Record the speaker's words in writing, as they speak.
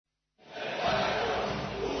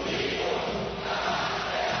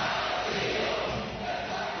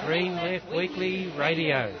Green Left Weekly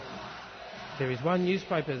Radio. There is one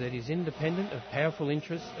newspaper that is independent of powerful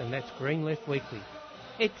interests, and that's Green Left Weekly.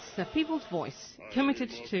 It's a people's voice,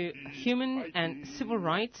 committed to human and civil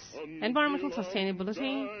rights, environmental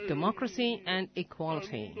sustainability, democracy and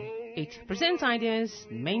equality. It presents ideas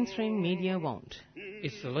mainstream media won't.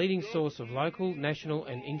 It's the leading source of local, national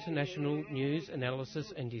and international news,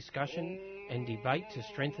 analysis and discussion and debate to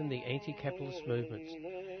strengthen the anti-capitalist movements.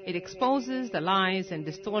 It exposes the lies and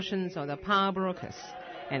distortions of the power brokers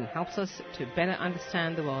and helps us to better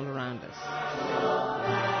understand the world around us.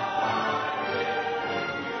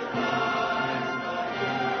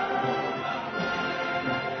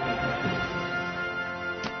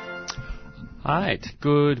 Right,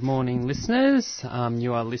 good morning listeners.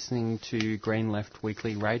 You are listening to Green Left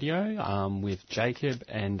Weekly Radio with Jacob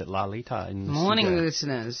and Lalita in the Morning studio.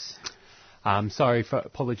 listeners. Sorry for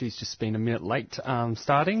apologies, just been a minute late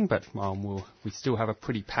starting, but we still have a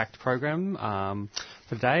pretty packed program.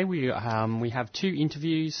 For today we have two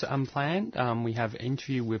interviews planned. We have an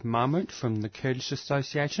interview with Mahmoud from the Kurdish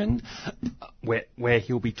Association, where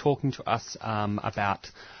he'll be talking to us about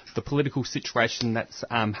the political situation that's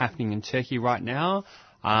happening in Turkey right now.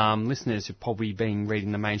 Listeners who've probably been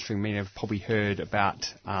reading the mainstream media have probably heard about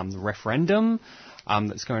the referendum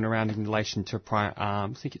that's going around in relation to, I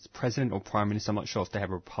think it's President or Prime Minister, I'm not sure if they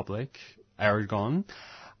have a republic, Erdogan,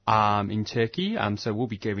 in Turkey. So we'll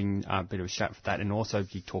be giving a bit of a shout for that, and also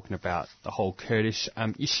be talking about the whole Kurdish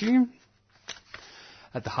issue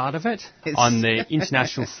at the heart of it. On the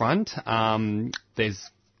international front, I'm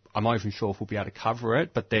not even sure if we'll be able to cover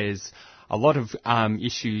it, but there's a lot of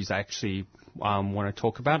issues I actually want to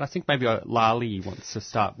talk about. I think maybe Lali wants to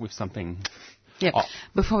start with something. Yeah.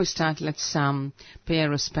 Before we start, let's pay our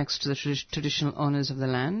respects to the traditional owners of the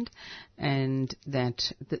land, and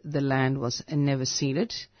that the land was never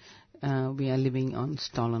ceded. We are living on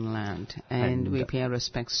stolen land, and we pay our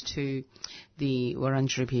respects to the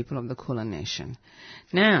Wurundjeri people of the Kulin Nation.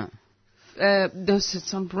 Now, there's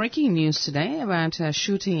some breaking news today about a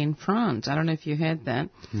shooting in France. I don't know if you heard that,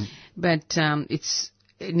 but it's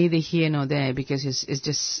neither here nor there because it's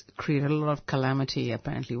just created a lot of calamity.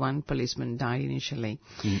 Apparently, one policeman died initially,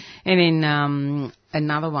 and in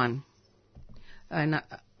another one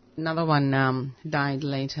died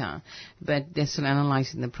later. But they're still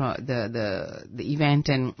analysing the event,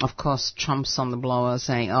 and of course, Trump's on the blower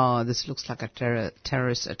saying, "Oh, this looks like a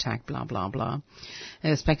terrorist attack." Blah blah blah.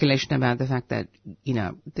 There's speculation about the fact that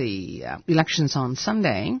the election's on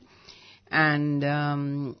Sunday,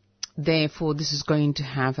 and therefore this is going to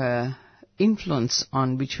have a influence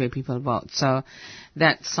on which way people vote. So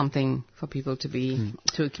that's something for people to be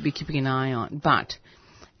keeping an eye on. But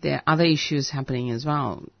there are other issues happening as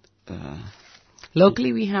well.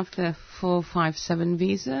 Locally, we have the 457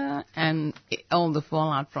 visa and all the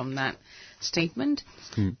fallout from that statement.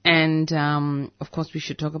 And, of course, we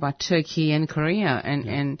should talk about Turkey and Korea.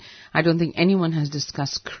 And I don't think anyone has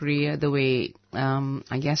discussed Korea the way,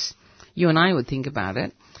 I guess, you and I would think about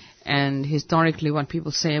it. And historically, what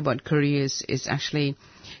people say about Korea is actually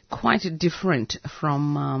quite different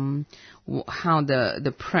from how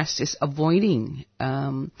the press is avoiding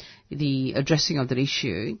the addressing of the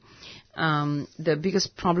issue. The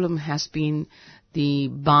biggest problem has been the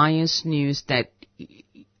biased news that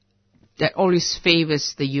always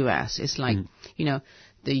favors the U.S. It's like,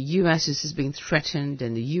 the U.S. is being threatened,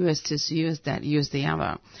 and the U.S. this, U.S. that, U.S. the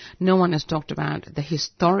other. No one has talked about the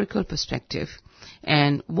historical perspective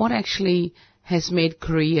and what actually has made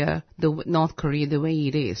North Korea the way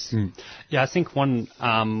it is. Yeah, I think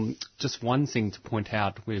just one thing to point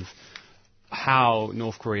out with how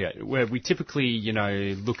North Korea, where we typically,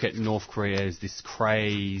 look at North Korea as this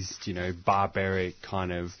crazed, barbaric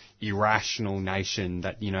kind of irrational nation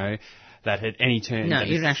that, that at any turn... No,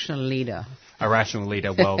 irrational leader. A rational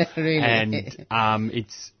leader, well, really? And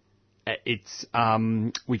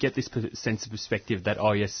we get this sense of perspective that,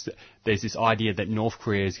 oh yes, there's this idea that North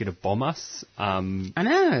Korea is going to bomb us. I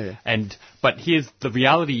know. But here's the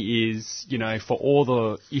reality is, for all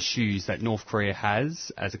the issues that North Korea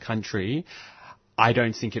has as a country, I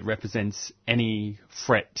don't think it represents any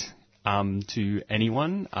threat to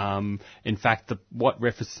anyone. In fact,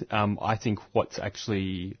 I think what's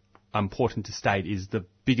actually important to state is the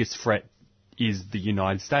biggest threat is the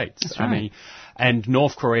United States. That's right. I mean, and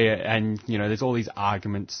North Korea, and, there's all these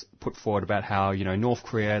arguments put forward about how, North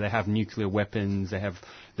Korea, they have nuclear weapons,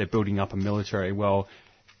 they're building up a military. Well,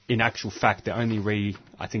 in actual fact,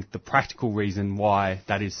 I think the practical reason why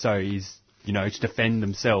that is so is, to defend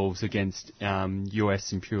themselves against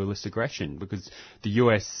US imperialist aggression, because the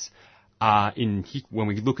US, when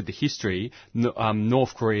we look at the history,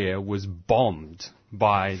 North Korea was bombed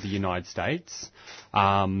by the United States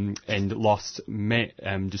and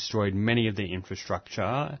destroyed many of the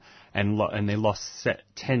infrastructure, and they lost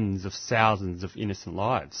tens of thousands of innocent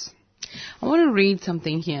lives. I want to read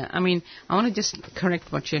something here. I mean, I want to just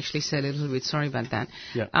correct what you actually said a little bit. Sorry about that.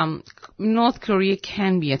 Yeah. North Korea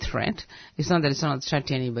can be a threat. It's not that it's not a threat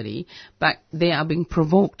to anybody, but they are being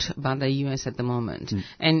provoked by the U.S. at the moment.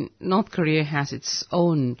 And North Korea has its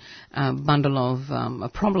own bundle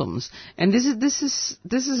of problems. And this is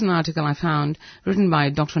an article I found written by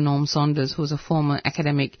Dr. Norm Saunders, who's a former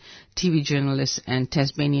academic, TV journalist, and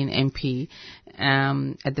Tasmanian MP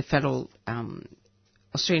at the federal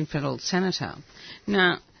Australian federal senator.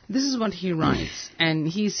 Now, this is what he writes, and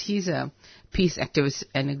he's a peace activist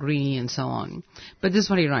and a greenie and so on. But this is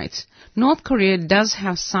what he writes. North Korea does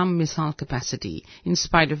have some missile capacity in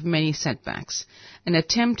spite of many setbacks. An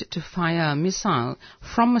attempt to fire a missile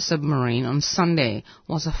from a submarine on Sunday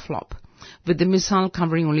was a flop, with the missile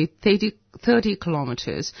covering only 30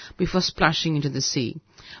 kilometers before splashing into the sea.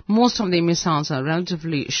 Most of the missiles are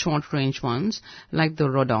relatively short-range ones, like the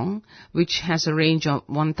Rodong, which has a range of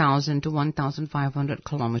 1,000 to 1,500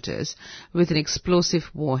 kilometers, with an explosive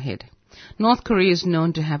warhead. North Korea is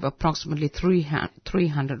known to have approximately 300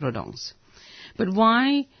 Rodongs. But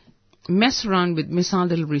why mess around with missile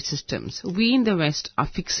delivery systems? We in the West are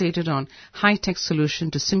fixated on high-tech solution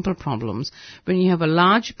to simple problems. When you have a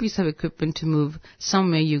large piece of equipment to move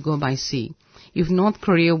somewhere, you go by sea. If North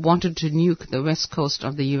Korea wanted to nuke the west coast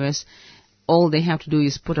of the U.S., all they have to do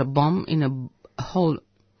is put a bomb in a hole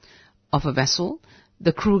of a vessel.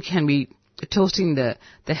 The crew can be toasting the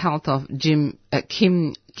health of Kim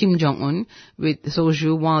Jong-un with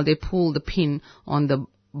soju while they pull the pin on the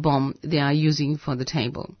bomb they are using for the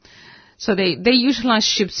table. So they utilized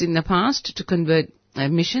ships in the past to convert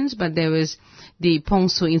missions, but there was the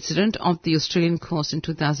Pongsu incident off the Australian coast in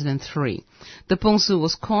 2003. The Pongsu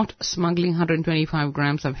was caught smuggling 125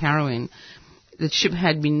 grams of heroin. The ship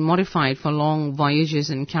had been modified for long voyages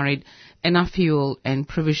and carried enough fuel and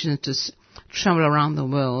provisions to travel around the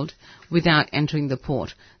world without entering the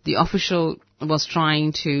port. The official was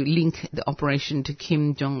trying to link the operation to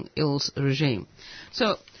Kim Jong-il's regime.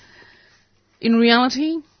 So, in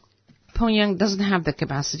reality, Pyongyang doesn't have the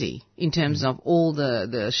capacity in terms of all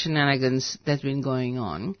the shenanigans that's been going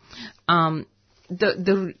on. One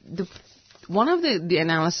of the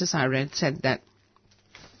analysis I read said that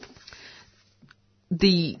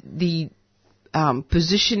the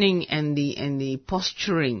positioning and the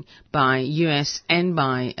posturing by U.S. and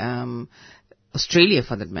by Australia,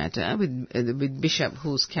 for that matter, with Bishop,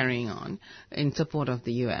 who's carrying on in support of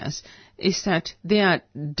the U.S., is that they are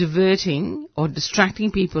diverting or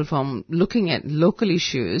distracting people from looking at local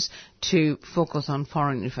issues to focus on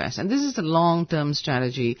foreign affairs. And this is a long-term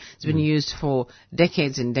strategy. It's been used for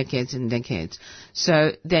decades and decades and decades.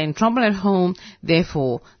 So they're in trouble at home,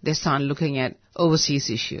 therefore they start looking at overseas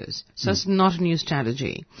issues. So it's not a new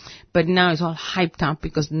strategy. But now it's all hyped up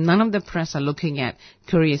because none of the press are looking at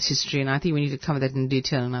Korea's history, and I think we need to cover that in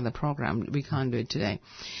detail in another program. We can't do it today.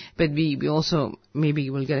 But we also maybe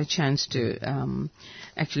will get a chance to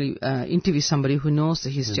actually interview somebody who knows the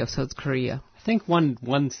history of South Korea. I think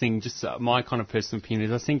one thing, just my kind of personal opinion,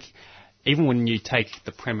 is I think even when you take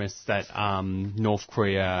the premise that North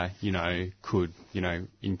Korea, could,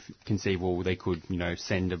 conceivable, they could,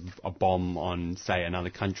 send a bomb on, say,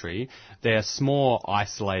 another country, they're a small,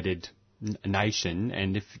 isolated nation,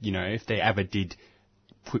 and if they ever did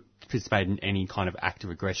participate in any kind of act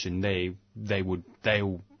of aggression, they would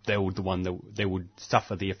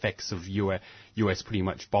suffer the effects of US pretty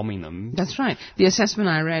much bombing them. That's right. The assessment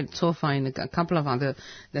I read so far in a couple of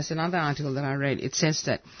there's another article that I read. It says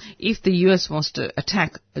that if the US was to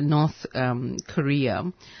attack North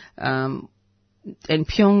Korea, and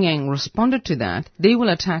Pyongyang responded to that, they will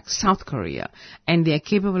attack South Korea, and they are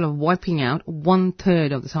capable of wiping out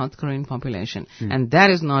 1/3 of the South Korean population. And that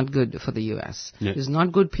is not good for the U.S. Yeah. It's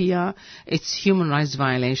not good PR. It's human rights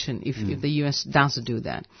violation if the U.S. does do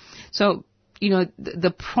that. So,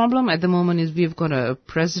 the problem at the moment is we've got a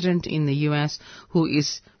president in the U.S. who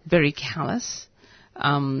is very callous,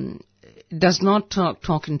 does not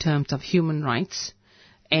talk in terms of human rights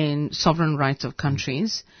and sovereign rights of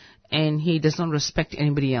countries, and he does not respect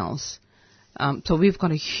anybody else. So we've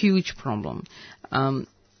got a huge problem.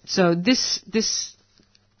 So this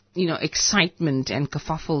excitement and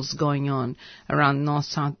kerfuffles going on around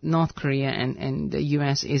North Korea and the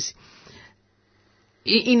U.S.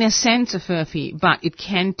 In a sense, a furphy, but it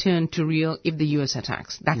can turn to real if the US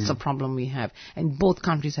attacks. That's the problem we have. And both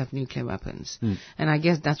countries have nuclear weapons. And I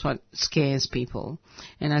guess that's what scares people.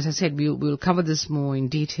 And as I said, we'll cover this more in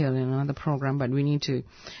detail in another program, but we need to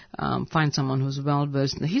find someone who's well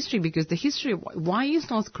versed in the history, because the history of why is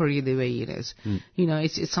North Korea the way it is? You know,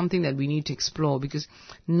 it's something that we need to explore, because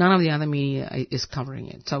none of the other media is covering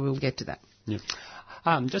it. So we'll get to that. Yeah.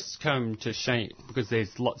 Just come to Shane, because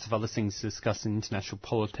there's lots of other things to discuss in international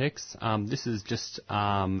politics. This is just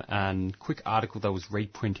a quick article that was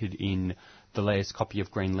reprinted in the latest copy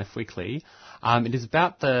of Green Left Weekly. It is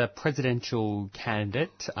about the presidential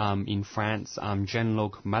candidate in France,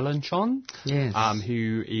 Jean-Luc Mélenchon,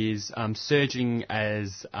 who is surging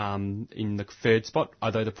as in the third spot.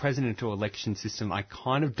 Although the presidential election system, I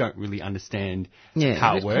kind of don't really understand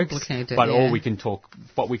how it works. But we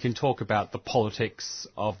can talk about the politics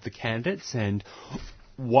of the candidates, and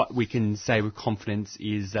what we can say with confidence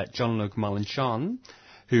is that Jean-Luc Mélenchon,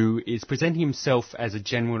 who is presenting himself as a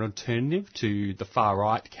genuine alternative to the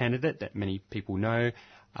far-right candidate that many people know,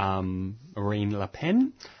 Marine Le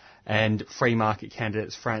Pen, and free market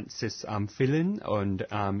candidates Francis Fillon and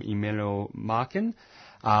Emmanuel Macron.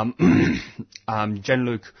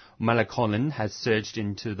 Jean-Luc Mélenchon has surged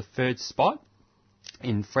into the third spot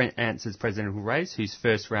in France's presidential race, whose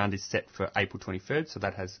first round is set for April 23rd, so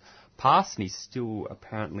that has passed, and he's still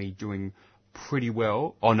apparently doing pretty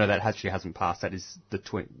well. Oh no, that actually hasn't passed. That is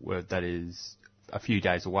that is a few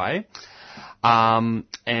days away. And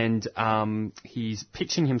he's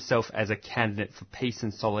pitching himself as a candidate for peace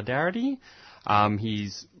and solidarity.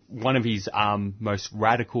 He's one of his most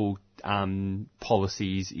radical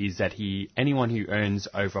policies is that anyone who earns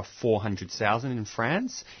over 400,000 in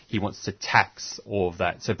France, he wants to tax all of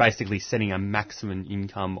that. So basically setting a maximum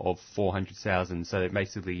income of 400,000. So it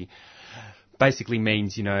basically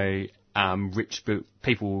means, you know, rich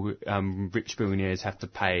billionaires have to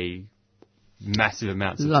pay massive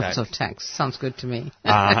amounts of tax. Lots of tax. Sounds good to me.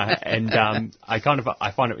 And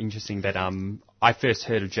I find it interesting that I first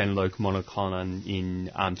heard of Jean-Luc Mélenchon in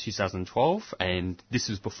 2012, and this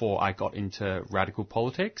was before I got into radical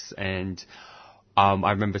politics. And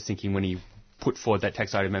I remember thinking, when he put forward that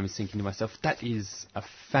text, I remember thinking to myself, that is a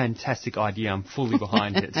fantastic idea. I'm fully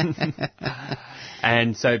behind it.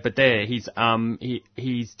 And so, but there, he's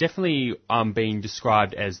definitely being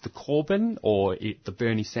described as the Corbyn or the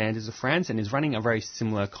Bernie Sanders of France, and is running a very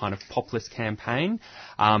similar kind of populist campaign.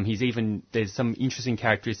 There's some interesting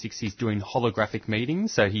characteristics. He's doing holographic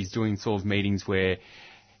meetings, so he's doing sort of meetings where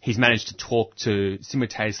he's managed to talk to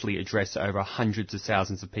simultaneously address over hundreds of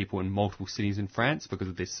thousands of people in multiple cities in France because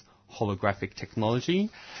of this holographic technology,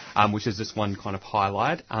 which is just one kind of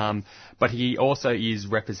highlight. But he also is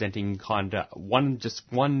representing one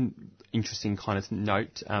interesting kind of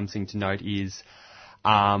thing to note is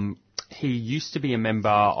he used to be a member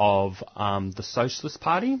of the Socialist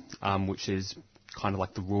Party, which is kind of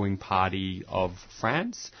like the ruling party of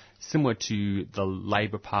France, similar to the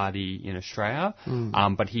Labour Party in Australia.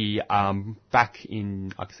 But he, back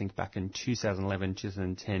in 2011,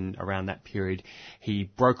 2010, around that period, he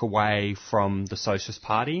broke away from the Socialist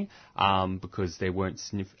Party, because they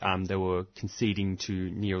were conceding to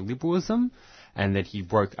neoliberalism, and that he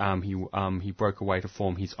broke away to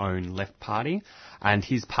form his own left party. And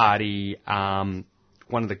his party,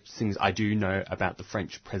 one of the things I do know about the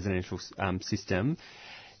French presidential system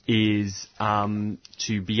is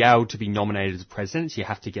to be able to be nominated as president, you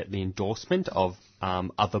have to get the endorsement of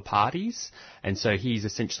other parties. And so he's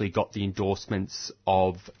essentially got the endorsements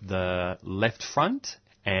of the Left Front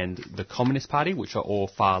and the Communist Party, which are all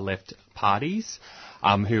far-left parties,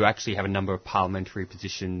 who actually have a number of parliamentary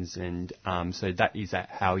positions. And so that is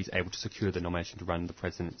how he's able to secure the nomination to run the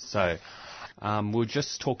presidency. So we're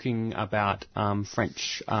just talking about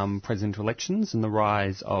French presidential elections and the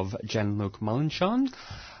rise of Jean-Luc Mélenchon,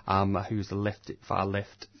 who's the far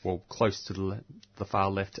left, well, close to the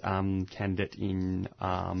far left candidate in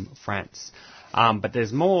France. But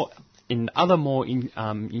there's more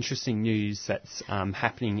interesting news that's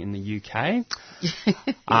happening in the UK.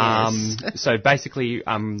 So basically,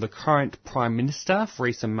 the current Prime Minister,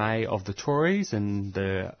 Theresa May of the Tories and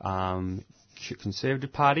the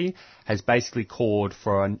Conservative Party, has basically called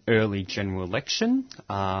for an early general election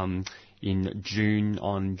in June,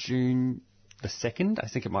 on June the 2nd. I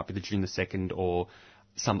think it might be the June the 2nd or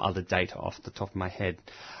some other date off the top of my head.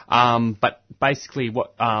 But basically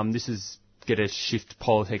what this is going to shift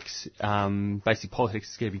politics. Basically,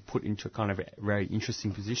 politics is going to be put into a kind of a very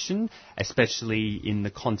interesting position, especially in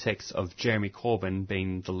the context of Jeremy Corbyn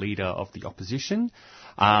being the leader of the opposition.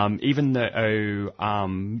 Even though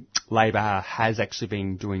Labor has actually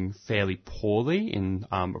been doing fairly poorly in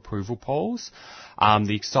approval polls. There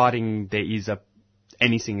is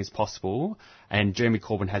anything is possible, and Jeremy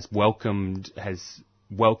Corbyn has welcomed the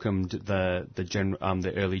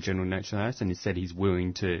early general election notice, and he said he's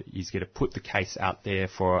going to put the case out there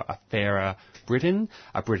for a fairer Britain,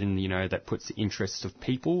 a Britain, that puts the interests of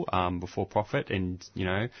people before profit, and,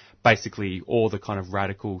 basically all the kind of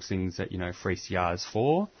radical things that, 3CR is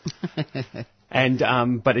for. And,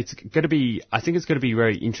 but I think it's going to be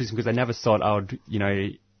very interesting, because I never thought I would,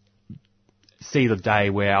 see the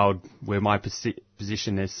day where my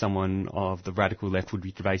position as someone of the radical left would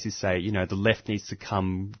be to basically say, the left needs to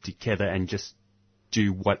come together and just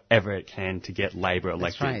do whatever it can to get Labor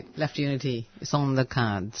elected. That's right. Left unity is on the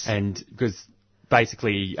cards. And because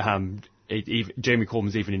basically, Jeremy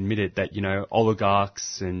Corbyn's even admitted that,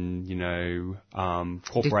 oligarchs and,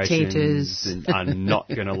 corporations are not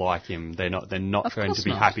going to like him. They're not going to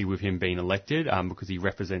be happy with him being elected, because he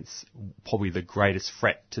represents probably the greatest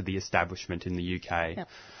threat to the establishment in the UK. Yep.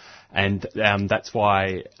 And that's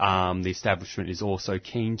why the establishment is also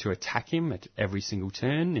keen to attack him at every single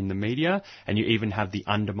turn in the media, and you even have the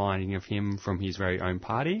undermining of him from his very own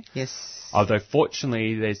party. Yes. Although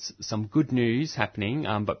fortunately there's some good news happening,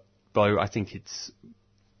 but I think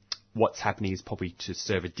what's happening is probably to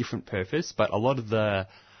serve a different purpose, but a lot of the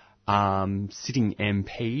sitting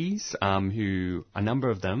MPs, who a number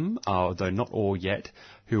of them, though not all yet,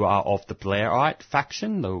 who are of the Blairite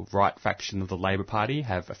faction, the right faction of the Labor Party,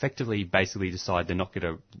 have effectively basically decided they're not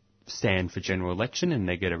going to stand for general election, and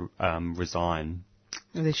they're going to resign.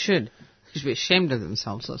 Well, they should. They should be ashamed of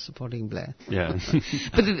themselves for supporting Blair. Yeah.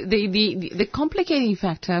 But the complicating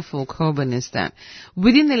factor for Corbyn is that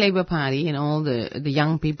within the Labour Party and all the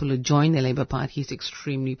young people who join the Labour Party, he's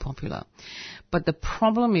extremely popular. But the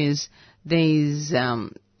problem is there's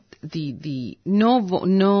the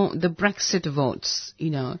Brexit votes,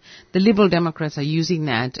 the Liberal Democrats are using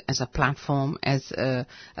that as a platform, as a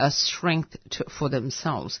strength for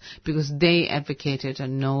themselves, because they advocated a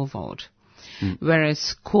no vote.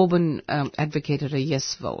 Whereas Corbyn advocated a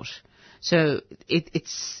yes vote. So it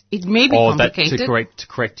may be complicated. To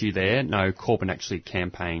correct you there, no, Corbyn actually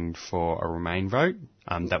campaigned for a Remain vote.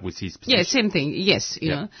 That was his position. Yeah, same thing. Yes, you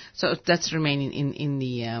know. So that's remaining in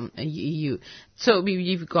the EU. So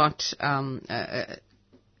we've got a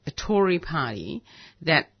Tory party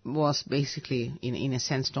that was basically, in a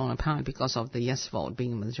sense, torn apart because of the yes vote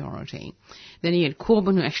being a majority. Then you had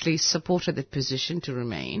Corbyn, who actually supported that position to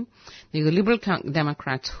remain. Then you had Liberal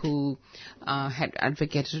Democrats who had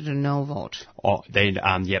advocated a no vote. Oh, they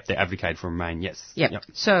advocated for Remain, yes. Yep.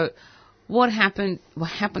 So what happens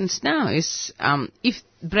now is, if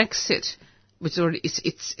Brexit, which already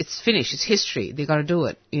it's finished, it's history, they got to do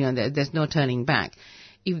it. There's no turning back.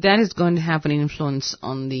 If that is going to have an influence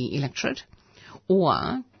on the electorate,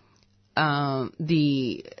 or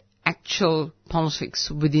the actual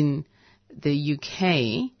politics within the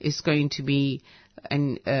UK is going to be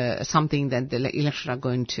something that the electorate are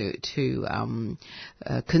going to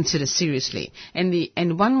consider seriously.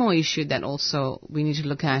 And one more issue that also we need to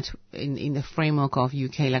look at in the framework of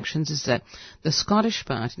UK elections is that the Scottish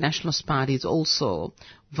Party, Nationalist Party, is also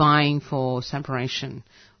vying for separation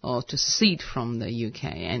or to secede from the UK,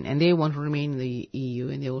 and they want to remain in the EU,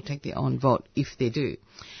 and they will take their own vote if they do.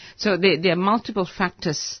 So there are multiple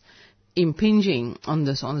factors impinging on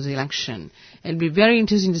this election. It'll be very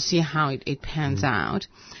interesting to see how it pans out.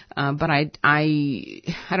 But I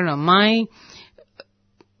don't know. My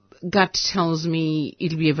gut tells me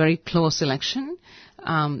it'll be a very close election,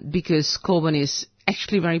 because Corbyn is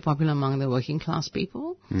actually very popular among the working class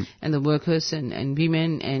people and the workers and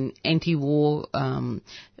women and anti-war.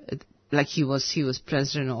 Like he was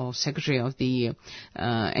president or secretary of the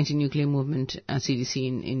anti-nuclear movement, CDC,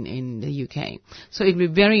 in the UK. So it'll be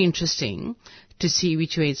very interesting to see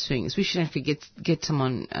which way it swings. We should actually get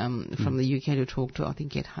someone from the UK to talk to. I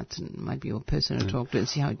think Kate Hudson might be your person to talk to and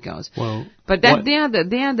see how it goes. Well, but they are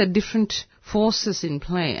the different forces in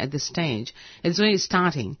play at this stage. It's only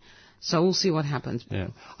starting. So we'll see what happens. Yeah,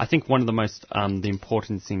 I think one of the most the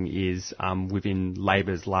important thing is within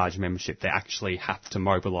Labor's large membership, they actually have to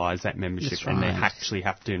mobilise that membership, and they actually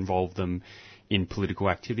have to involve them in political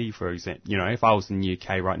activity. For example, if I was in the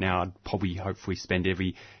UK right now, I'd probably hopefully spend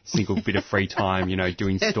every single bit of free time,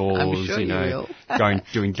 doing stores,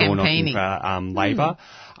 doing door knocking for Labor.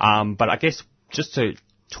 But I guess just to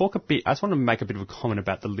talk a bit, I just want to make a bit of a comment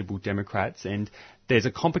about the Liberal Democrats, and there's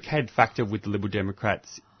a complicated factor with the Liberal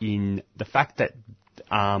Democrats in the fact that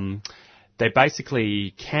they're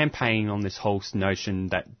basically campaigning on this whole notion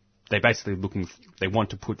that they're basically they want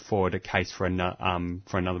to put forward a case for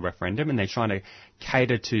another referendum, and they're trying to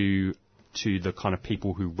cater to the kind of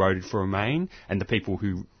people who voted for Remain and the people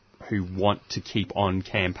who want to keep on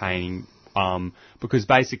campaigning. Because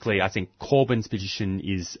basically, I think Corbyn's position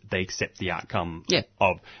is they accept the outcome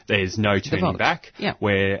of there's no turning back. Yeah.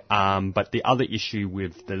 But the other issue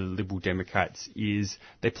with the Liberal Democrats is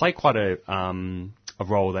they play quite a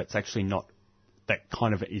role that's actually not, that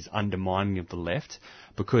kind of is undermining of the left,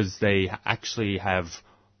 because they actually have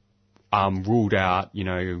ruled out,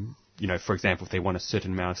 for example, if they want a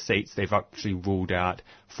certain amount of seats, they've actually ruled out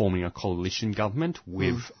forming a coalition government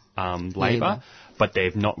with Labor, but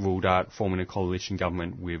they've not ruled out forming a coalition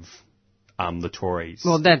government with the Tories.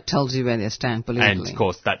 Well, that tells you where they stand politically. And, of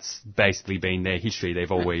course, that's basically been their history.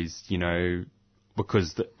 They've always,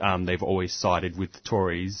 because they've always sided with the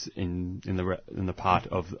Tories in the part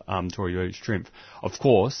of Tory Voters' Triumph. Of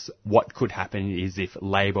course, what could happen is if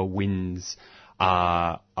Labor wins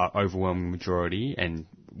an overwhelming majority, and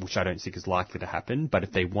which I don't think is likely to happen, but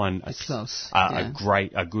if they won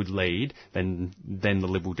a good lead, then the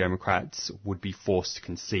Liberal Democrats would be forced to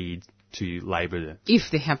concede to Labor. If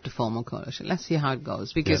they have to form a coalition. Let's see how it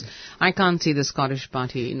goes, because I can't see the Scottish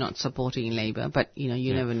Party not supporting Labor, but,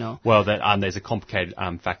 you never know. Well, there's a complicated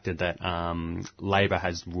factor that Labor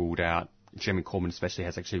has ruled out. Jeremy Corbyn especially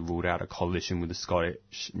has actually ruled out a coalition with the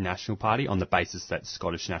Scottish National Party on the basis that the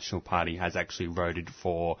Scottish National Party has actually voted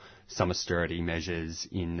for some austerity measures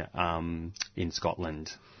in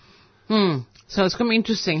Scotland. So it's going to be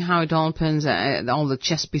interesting how it all turns, all the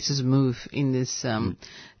chess pieces move in this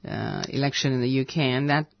election in the UK, and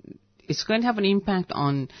that it's going to have an impact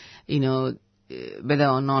on, whether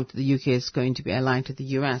or not the UK is going to be allied to the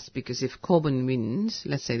US, because if Corbyn wins,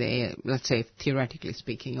 let's say theoretically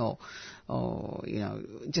speaking, or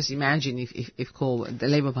just imagine if Corbyn, the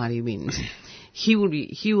Labour Party wins, he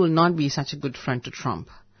will not be such a good friend to Trump.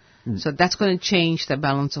 So that's going to change the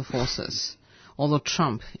balance of forces. Although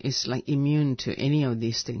Trump is like immune to any of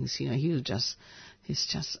these things, he's just,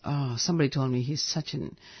 somebody told me he's such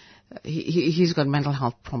he's got mental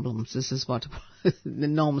health problems. This is what the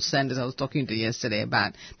Norm Sanders I was talking to yesterday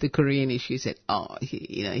about the Korean issue. He said,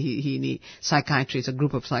 he need psychiatrists, a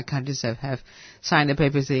group of psychiatrists have signed a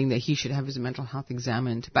paper saying that he should have his mental health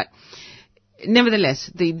examined. But nevertheless,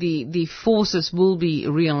 the forces will be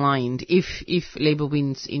realigned if Labour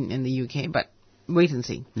wins in the UK. But wait and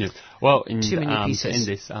see. Yeah. Well, to end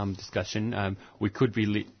this discussion, we could be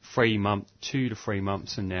 2 to 3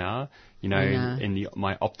 months from now. In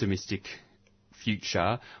my optimistic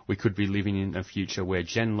future, we could be living in a future where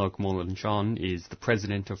Jean-Luc Mélenchon is the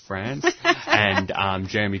president of France and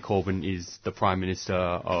Jeremy Corbyn is the Prime Minister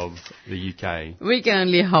of the UK. We can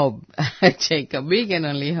only hope, Jacob. We can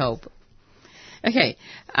only hope. Okay.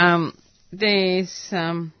 There's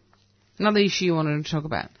another issue you wanted to talk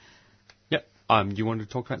about. Yep. You wanted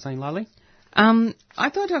to talk about something, Lali? I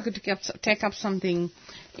thought I could take up something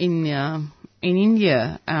in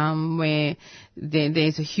India, where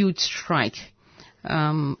there's a huge strike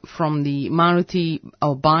from the Maruti,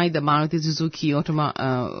 or by the Maruti Suzuki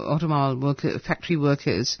automobile factory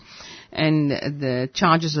workers, and the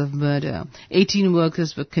charges of murder. 18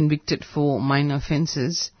 workers were convicted for minor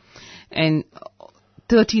offences, and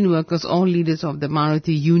 13 workers, all leaders of the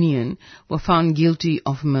Maruti union, were found guilty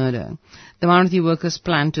of murder. The Maruti workers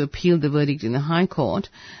plan to appeal the verdict in the High Court.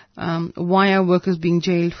 Why are workers being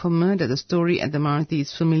jailed for murder? The story at the Maruti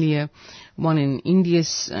is familiar one in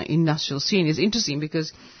India's industrial scene. It's interesting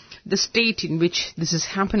because the state in which this is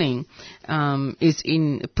happening is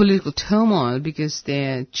in political turmoil, because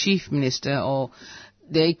their chief minister, or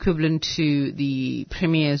the equivalent to the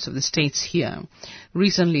premiers of the states here,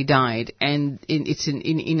 recently died, and it's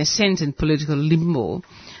in a sense in political limbo.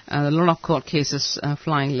 A lot of court cases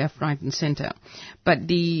flying left, right, and centre. But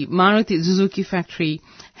the Maruti Suzuki factory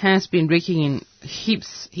has been raking in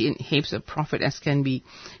heaps of profit, as can be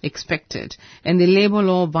expected, and the labour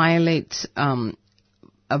law violations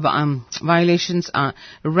are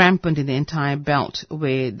rampant in the entire belt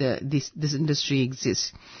where this industry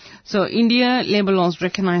exists. So India labour laws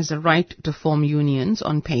recognize the right to form unions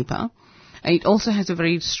on paper. And it also has a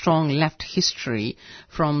very strong left history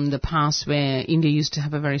from the past, where India used to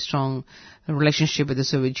have a very strong relationship with the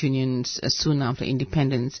Soviet Union soon after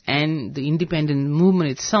independence, and the independent movement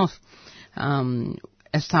itself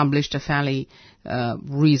established a fairly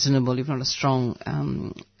reasonable, if not a strong,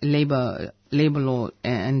 labor law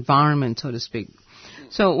environment, so to speak.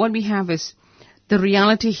 So what we have is the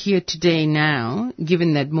reality here today now,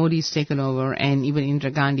 given that Modi's taken over and even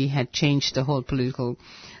Indira Gandhi had changed the whole political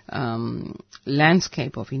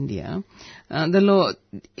landscape of India. The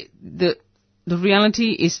the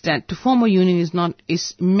reality is that to form a union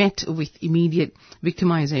is met with immediate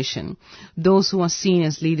victimization. Those who are seen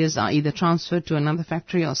as leaders are either transferred to another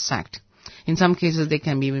factory or sacked. In some cases, they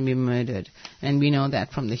can even be murdered, and we know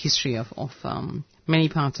that from the history of many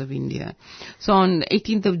parts of India. So on the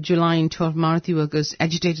 18th of July, 12 Maruti workers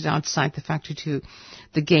agitated outside the factory to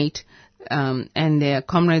the gate, and their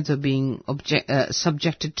comrades are being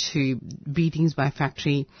subjected to beatings by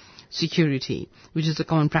factory security, which is a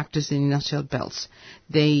common practice in industrial belts.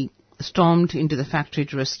 They stormed into the factory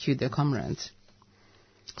to rescue their comrades.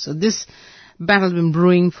 So this battle has been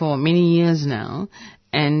brewing for many years now,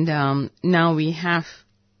 and now we have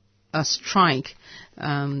a strike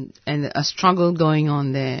and a struggle going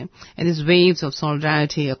on there, and there's waves of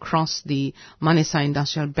solidarity across the Manisa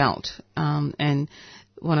industrial belt. And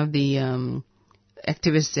one of the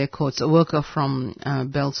activists there quotes a worker from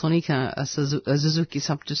Bell Sonica, a Suzuki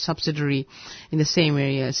subsidiary in the same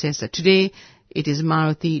area, says that today it is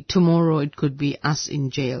Maruti, tomorrow it could be us in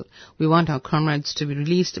jail. We want our comrades to be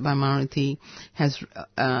released by Maruti,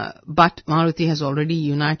 but Maruti has already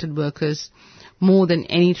united workers more than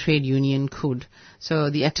any trade union could. So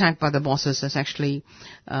the attack by the bosses has actually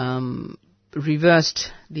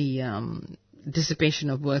reversed the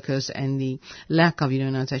dissipation of workers and the lack of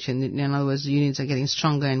unionization. In other words, the unions are getting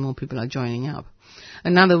stronger and more people are joining up.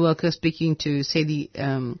 Another worker speaking to Sedi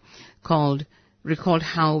recalled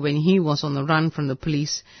how when he was on the run from the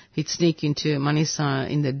police, he'd sneak into Manisa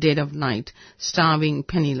in the dead of night, starving,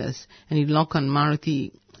 penniless, and he'd knock on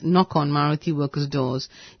Maruti workers' doors.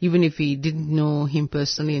 Even if he didn't know him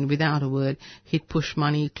personally, and without a word, he'd push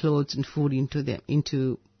money, clothes, and food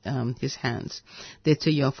into his hands. They'd say,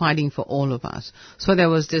 "You're fighting for all of us." So there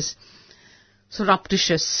was this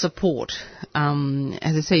surreptitious support.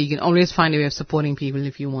 As I say, you can always find a way of supporting people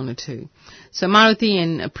if you wanted to. So Maruti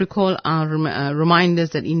and Pricol are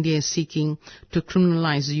reminders that India is seeking to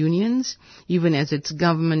criminalize unions, even as its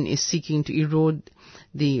government is seeking to erode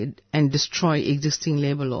and destroy existing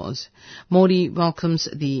labor laws. Modi welcomes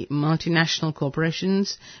the multinational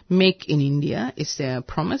corporations. Make in India is their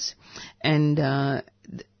promise, and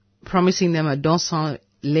promising them a docile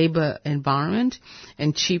labor environment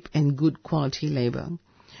and cheap and good quality labor.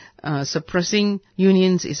 Suppressing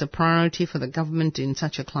unions is a priority for the government in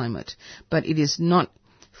such a climate, but it is not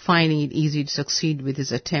finding it easy to succeed with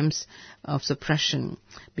its attempts of suppression,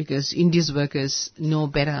 because India's workers know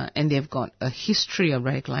better, and they've got a history of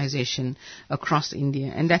radicalization across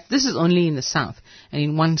India, and that this is only in the south and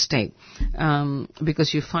in one state,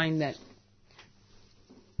 because you find that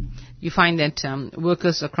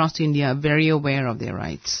workers across India are very aware of their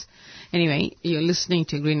rights. Anyway, you're listening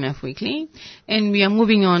to Green Life Weekly, and we are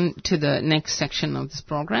moving on to the next section of this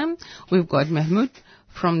program. We've got Mahmoud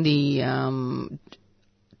from the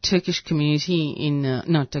Turkish community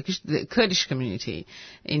the Kurdish community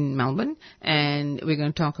in Melbourne, and we're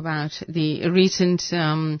going to talk about the recent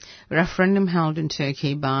referendum held in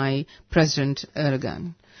Turkey by President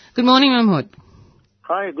Erdogan. Good morning, Mahmoud.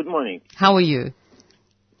 Hi, good morning. How are you?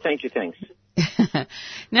 Thank you, thanks.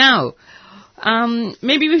 Now,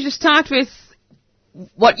 maybe we should start with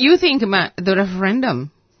what you think about the referendum.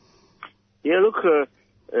 Yeah, look,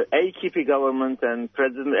 AKP government and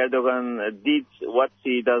President Erdogan did what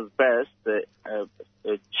he does best,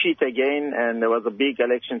 cheat again, and there was a big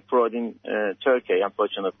election fraud in Turkey,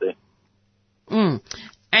 unfortunately.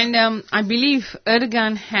 And I believe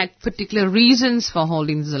Erdogan had particular reasons for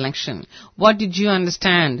holding this election. What did you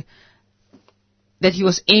understand that he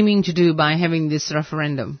was aiming to do by having this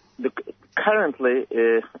referendum? Currently,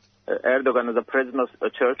 Erdogan is the president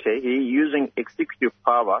of Turkey. He is using executive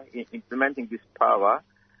power, implementing this power,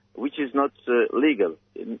 which is not legal,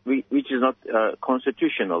 which is not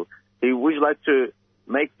constitutional. He would like to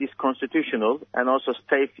make this constitutional and also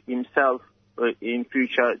save himself in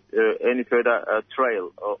future any further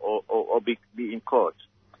trial or be in court.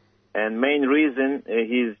 And main reason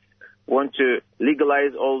he's want to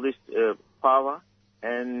legalize all this power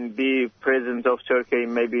and be president of Turkey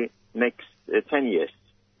maybe next 10 years,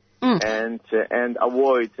 and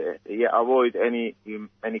avoid any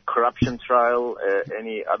corruption trial,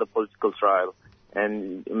 any other political trial,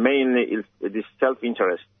 and mainly is this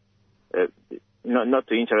self-interest, not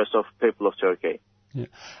the interest of people of Turkey. Yeah.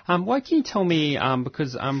 What can you tell me,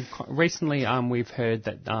 because recently we've heard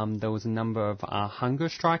that there was a number of hunger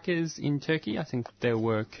strikers in Turkey. I think there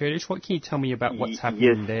were Kurdish. What can you tell me about what's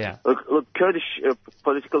happening there? Look, Kurdish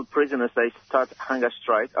political prisoners, they start hunger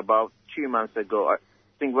strike about 2 months ago. I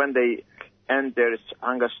think when they end their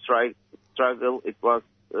hunger struggle, it was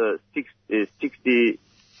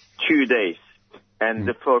 62 days. And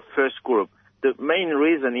for first group, the main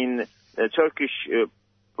reason in Turkish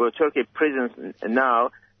Turkey prisons now,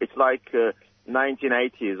 it's like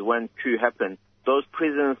 1980s when coup happened. Those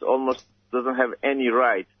prisons almost doesn't have any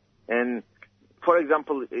right. And for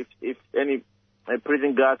example, if any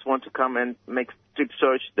prison guards want to come and make strip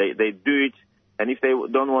search, they do it. And if they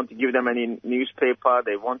don't want to give them any newspaper,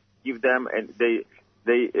 they won't give them, and they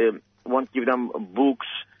won't give them books.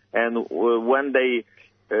 And when they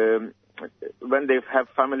have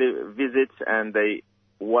family visits, and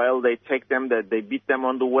while they take them, that they beat them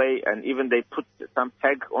on the way, and even they put some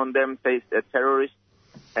tag on them, say terrorists.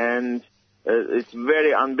 And it's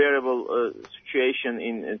very unbearable situation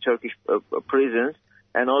in Turkish prisons.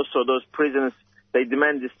 And also those prisons, they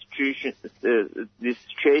demand this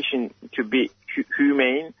situation to be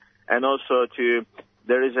humane, and also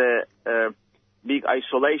there is a big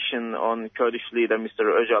isolation on Kurdish leader Mr.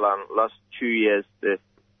 Öcalan. Last 2 years,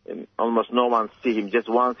 almost no one see him. Just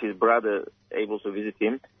once his brother able to visit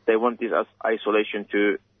him. They want this isolation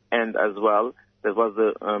to end as well. That was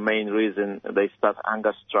the main reason they start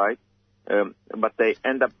hunger strike. But they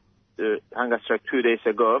end up hunger strike 2 days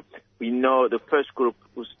ago. We know the first group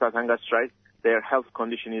who start hunger strike, their health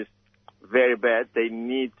condition is very bad. They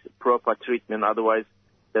need proper treatment, otherwise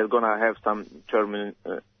they're gonna have some permanent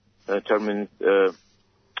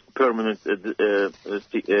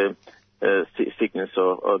sickness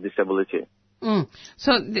or disability.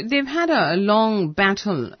 So they've had a long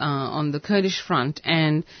battle on the Kurdish front,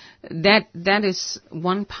 and that is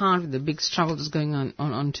one part of the big struggle that's going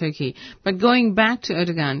on Turkey. But going back to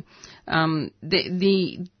Erdogan,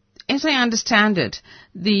 as I understand it,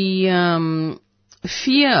 the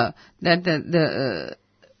fear that the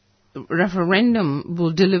referendum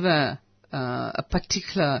will deliver a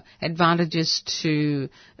particular advantages to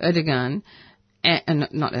Erdogan,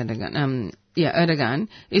 not Erdogan, Erdogan,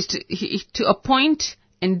 is to appoint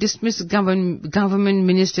and dismiss government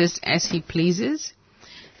ministers as he pleases,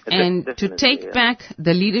 and to take back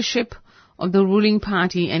the leadership of the ruling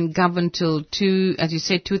party and govern till, as you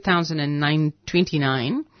said,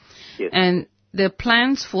 2029. Yes. And the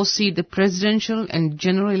plans foresee the presidential and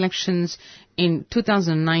general elections in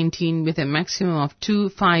 2019 with a maximum of 2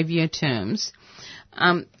 5-year terms.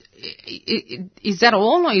 Is that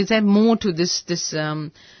all, or is there more to this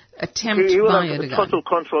attempt he will by have Erdogan? Total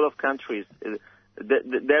control of countries.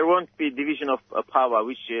 There won't be division of power,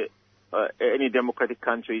 which any democratic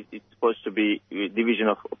country is supposed to be division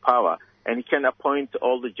of power. And he can appoint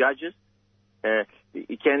all the judges.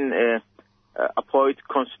 He can appoint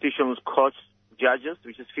constitutional court judges,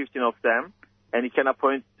 which is 15 of them. And he can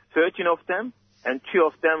appoint 13 of them, and 2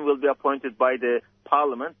 of them will be appointed by the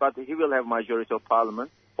parliament, but he will have majority of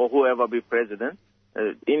parliament, or whoever be president.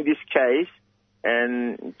 In this case,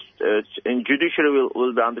 and judiciary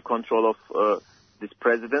will be under control of this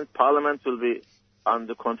president. Parliament will be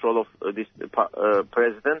under control of this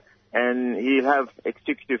president, and he'll have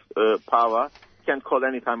executive power. He can call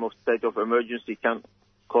any time of state of emergency. He can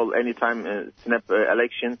call any time snap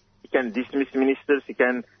election. He can dismiss ministers. He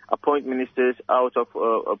can appoint ministers out of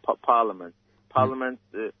parliament. Parliament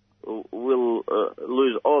will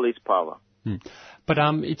lose all its power. But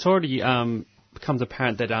it's already becomes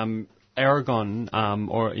apparent that Aragon,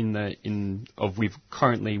 with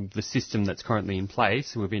currently the system that's currently in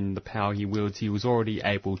place within the power he wields, he was already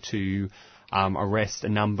able to arrest a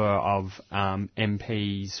number of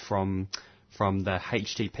MPs from the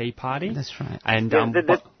HDP party. That's right. And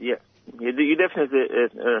you're definitely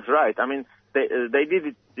right. I mean, they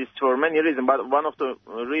did this for many reasons, but one of the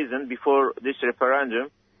reasons before this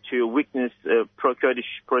referendum to witness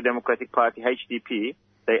pro-Kurdish, pro-democratic party HDP.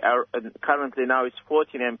 They are currently now it's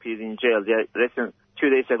 14 MPs in jail. They arrested 2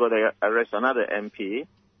 days ago. They arrested another MP,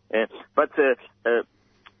 but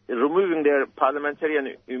removing their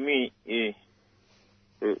parliamentarian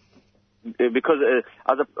because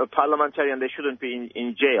as a parliamentarian they shouldn't be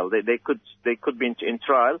in jail. They could be in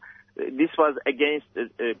trial. This was against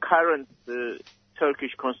current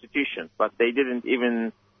Turkish constitution, but they didn't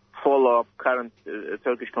even follow current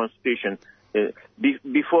Turkish constitution.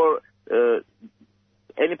 Before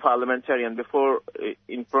any parliamentarian, before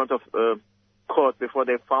in front of court, before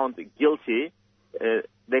they're found guilty,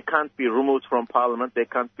 they can't be removed from parliament. They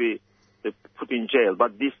can't be put in jail.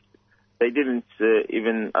 But they didn't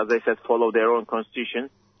even, as I said, follow their own constitution.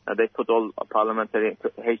 They put all HDP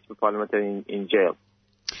parliamentarians in jail.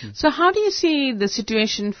 So how do you see the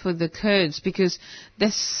situation for the Kurds? Because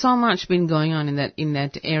there's so much been going on in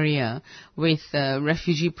that area with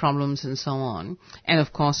refugee problems and so on, and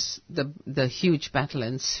of course the huge battle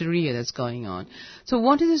in Syria that's going on. So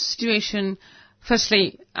what is the situation,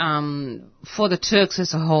 firstly, for the Turks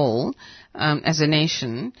as a whole, as a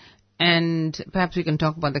nation, And perhaps we can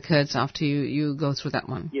talk about the Kurds after you go through that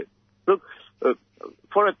one. Yeah. Look,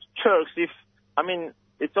 for the Turks,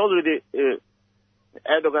 it's already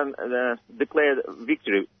Erdogan declared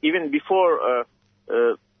victory. Even before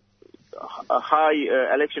a high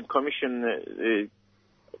election commission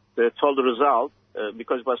told the result,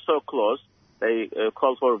 because it was so close, they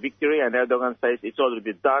called for victory, and Erdogan says it's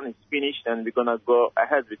already done, it's finished, and we're going to go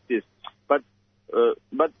ahead with this. But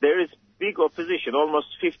there is big opposition, almost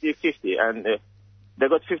 50-50, and they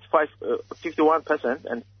got 51%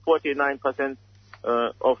 and 49%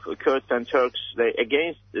 of Kurds and Turks they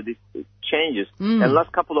against these changes. And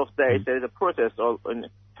last couple of days there is a protest in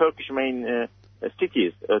Turkish main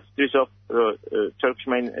cities, streets of Turkish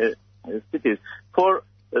main cities. For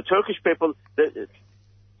Turkish people,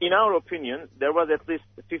 in our opinion, there was at least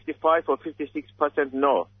 55 or 56%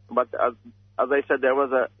 no. But as I said, there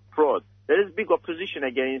was a fraud. There is big opposition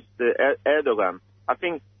against Erdogan. I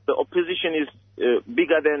think the opposition is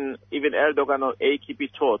bigger than even Erdogan or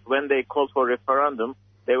AKP thought. When they called for referendum,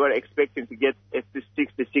 they were expecting to get at least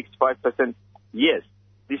 60-65% yes.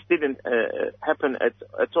 This didn't happen at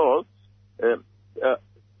all.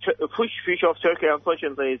 Future of Turkey,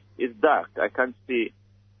 unfortunately, is dark. I can't see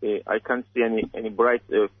any bright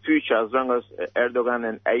future as long as Erdogan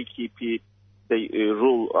and AKP they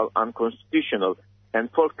rule unconstitutional. And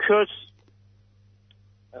for Kurds,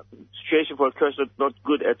 situation for Kurds is not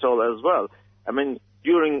good at all as well. I mean,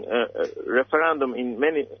 during referendum in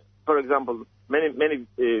many, for example, many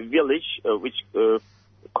village which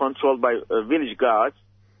controlled by village guards,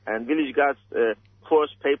 and village guards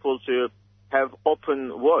force people to have open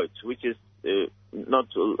votes, which is not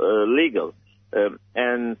legal.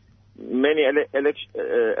 And many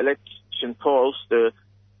election polls, the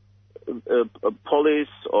police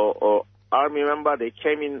or army member, they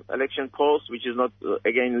came in election polls, which is not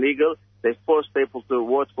again legal. They force people to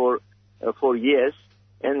vote for yes.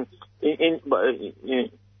 And in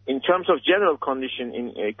terms of general condition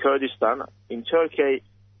in Kurdistan, in Turkey,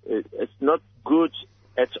 it's not good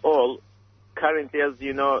at all. Currently, as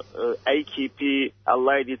you know, AKP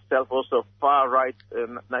allied itself also far-right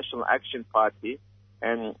National Action Party,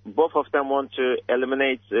 and both of them want to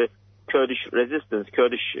eliminate Kurdish resistance,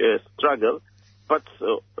 Kurdish struggle. But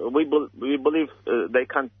we believe they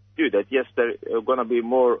can't do that. Yes, there are going to be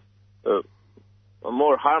more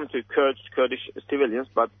harm to Kurdish civilians,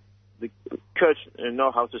 but the Kurds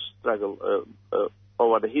know how to struggle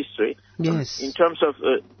over the history. Yes. In terms of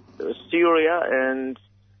Syria, and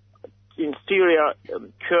in Syria,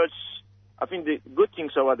 Kurds, I think the good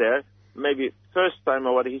things over there, maybe first time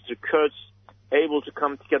over the history, Kurds able to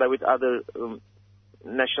come together with other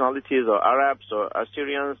nationalities or Arabs or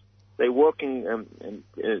Assyrians. They're working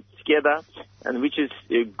together, and which is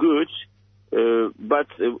good, but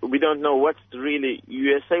we don't know what really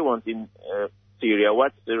USA wants in Syria,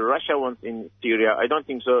 what Russia wants in Syria. I don't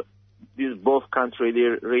think so. These both countries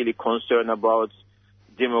are really concerned about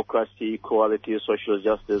democracy, equality, social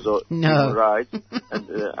justice, or human rights. And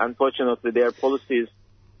unfortunately, their policies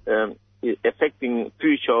affecting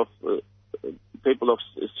future of people of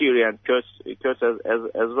Syria and Kurds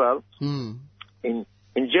as well.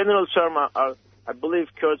 In general term, I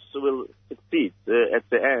believe Kurds will succeed at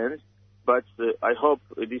the end, but I hope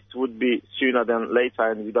this would be sooner than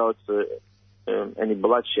later and without any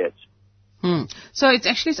bloodshed. So it's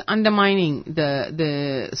actually undermining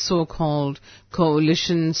the so-called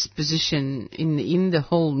coalition's position in the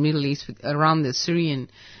whole Middle East around the Syrian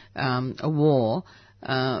war,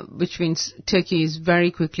 which means Turkey is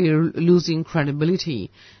very quickly losing credibility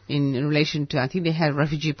in relation to, I think they had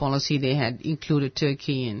refugee policy, they had included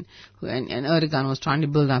Turkey, and Erdogan was trying to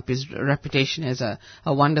build up his reputation as a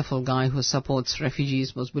wonderful guy who supports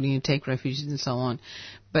refugees, was willing to take refugees and so on.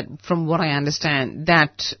 But from what I understand,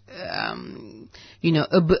 that,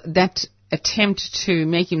 that attempt to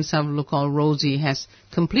make himself look all rosy has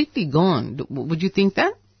completely gone. Would you think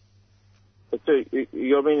that? So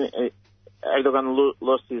you mean Erdogan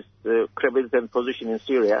lost his credibility and position in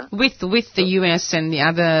Syria? With the US and the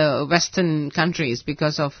other Western countries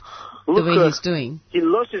because of the way he's doing. He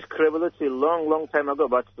lost his credibility long time ago,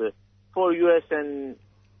 but for US and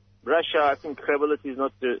Russia, I think credibility is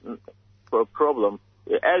not a problem.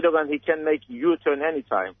 Erdogan, he can make U-turn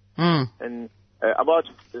anytime. And about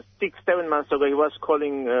 6-7 months ago, he was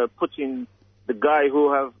calling Putin the guy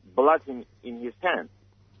who have blood in his hand.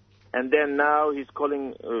 And then now he's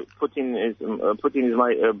calling Putin is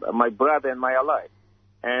my brother and my ally.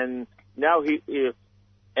 And now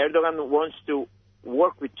Erdogan wants to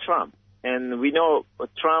work with Trump. And we know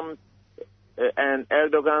Trump and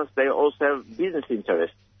Erdogan, they also have business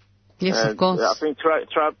interests. Yes, of course. I think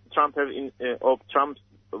Trump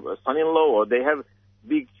son-in-law, or they have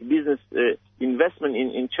big business investment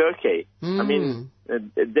in Turkey. I mean,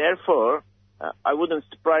 therefore, I wouldn't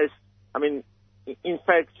surprise. I mean, in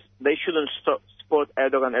fact, they shouldn't support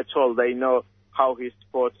Erdogan at all. They know how he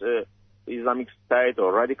supports Islamic State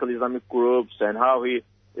or radical Islamic groups, and how he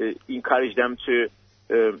encouraged them to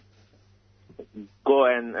go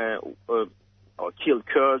and or kill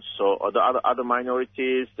Kurds or the other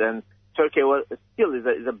minorities. And Turkey still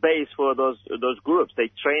is a base for those groups. They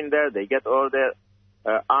train there, they get all their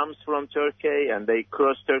arms from Turkey, and they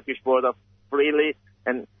cross Turkish border freely.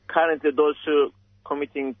 And currently, those who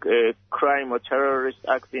committing crime or terrorist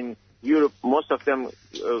acts in Europe, most of them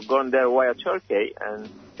gone there via Turkey, and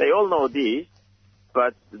they all know this,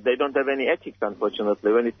 but they don't have any ethics,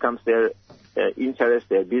 unfortunately, when it comes to their interests,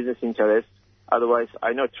 their business interests. Otherwise,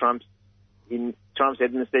 I know in Trump's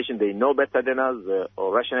administration, they know better than us,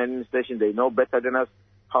 or Russian administration, they know better than us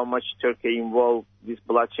how much Turkey involved this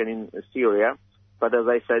bloodshed in Syria. But as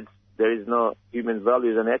I said, there is no human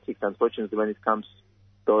values and ethics, unfortunately, when it comes to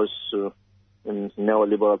those in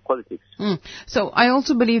neoliberal politics. So I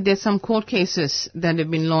also believe there's some court cases that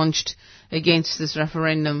have been launched against this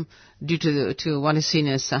referendum due to what is seen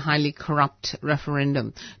as a highly corrupt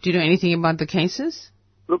referendum. Do you know anything about the cases?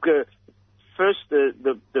 Look, first,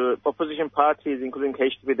 the opposition parties, including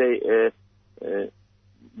HDP,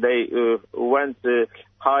 they went to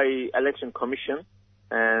High Election Commission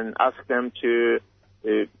and asked them to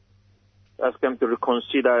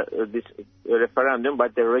reconsider this referendum,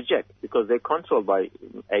 but they reject because they're controlled by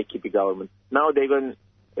AKP government. Now they're going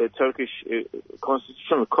Turkish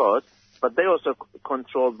Constitutional Court, but they also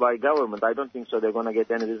controlled by government. I don't think so they're going to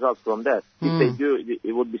get any results from that. If they do,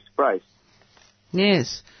 it would be surprise.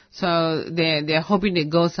 Yes. So they're hoping to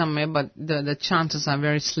go somewhere, but the chances are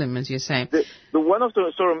very slim, as you say. The one of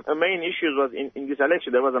the sort of main issues was in this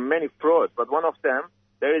election, there was many frauds, but one of them,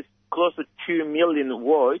 there is close to 2 million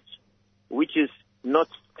votes, which is not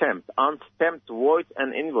stamped, unstamped votes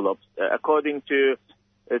and envelopes. According to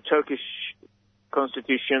Turkish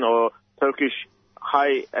Constitution or Turkish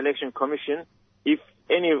High Election Commission, if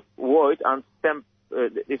any vote unstamped,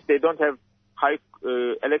 if they don't have High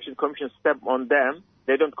Election Commission stamp on them,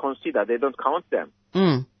 they don't consider, they don't count them.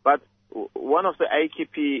 But one of the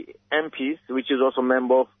AKP MPs, which is also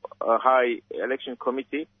member of High Election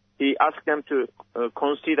Committee, he asked them to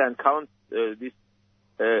consider and count this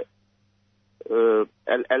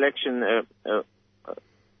election,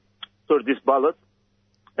 this ballot,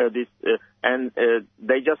 and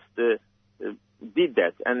they just did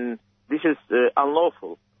that, and this is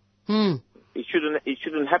unlawful. It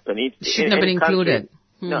shouldn't happen. It shouldn't have been included.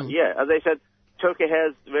 No, yeah, as I said, Turkey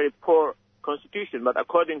has very poor constitution, but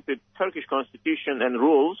according to Turkish constitution and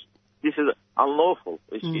rules, this is unlawful.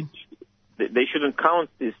 They shouldn't count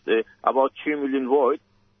this about 2 million votes.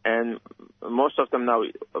 And most of them now,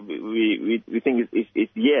 we think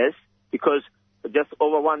it's yes, because just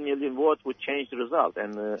over 1 million votes would change the result,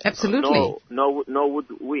 and absolutely no would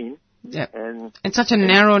win. Yeah. And it's such a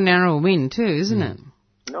narrow win too, isn't it?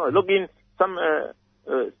 No, look, in some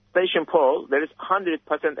station poll, there is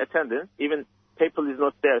 100% attendance. Even people is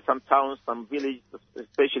not there. Some towns, some villages,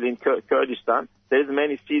 especially in Kurdistan, there is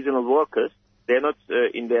many seasonal workers. They're not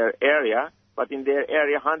in their area, but in their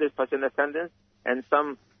area, 100% attendance, and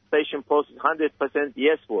some station polls 100%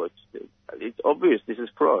 yes votes. It's obvious this is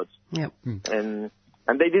fraud. Yep. And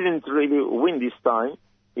they didn't really win this time.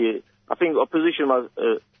 I think opposition was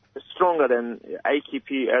stronger than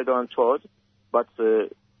AKP Erdogan thought, but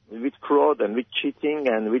with fraud and with cheating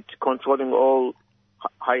and with controlling all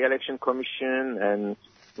High Election Commission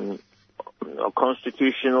and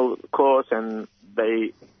constitutional courts, and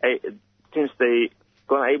since they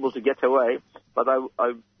gone able to get away, but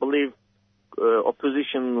I believe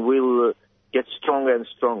opposition will get stronger and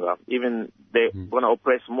stronger. Even they're going to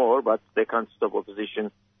oppress more, but they can't stop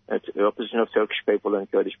opposition of Turkish people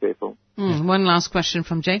and Kurdish people. One last question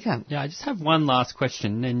from Jacob. Yeah, I just have one last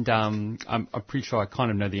question, and I'm pretty sure I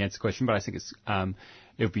kind of know the answer to the question, but I think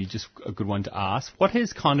it would be just a good one to ask. What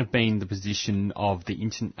has kind of been the position of the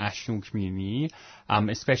international community,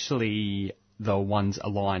 especially the ones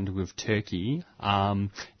aligned with Turkey,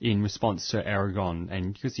 in response to Erdogan?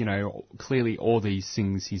 And because, clearly all these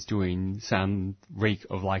things he's doing reek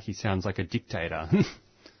of like he sounds like a dictator.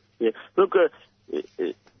 Yeah. Look,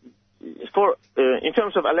 in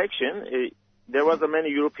terms of election, there was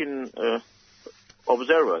many European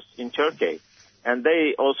observers in Turkey, and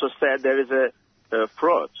they also said there is a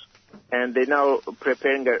fraud, and they're now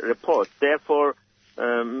preparing a report. Therefore,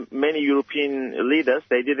 many European leaders,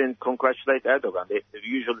 they didn't congratulate Erdogan.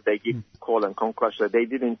 Usually they give call and congratulate. They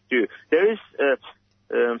didn't do. There is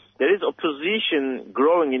there is opposition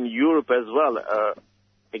growing in Europe as well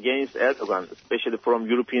against Erdogan, especially from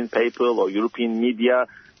European people or European media.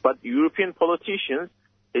 But European politicians,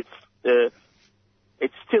 it's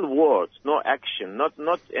still words, no action,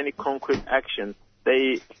 not any concrete action.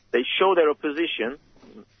 They show their opposition,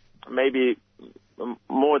 maybe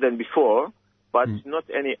more than before, but not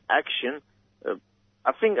any action.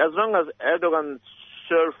 I think as long as Erdogan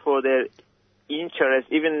serve for their interest,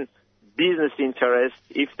 even business interest,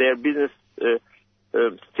 if their business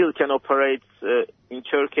still can operate in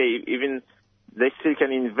Turkey, even they still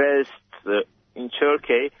can invest in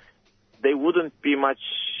Turkey, they wouldn't be much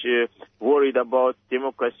worried about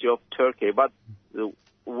democracy of Turkey. But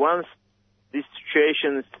once this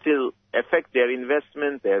situation still affect their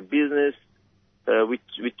investment, their business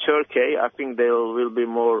with Turkey, I think they will be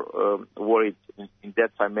more worried in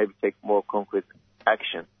that time, maybe take more concrete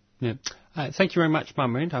action. Yeah. Thank you very much,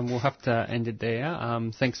 Mahmoud. We'll have to end it there.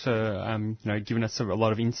 Thanks for giving us a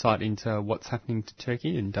lot of insight into what's happening to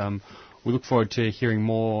Turkey, and we look forward to hearing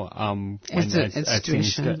more as the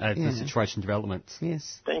situation develops.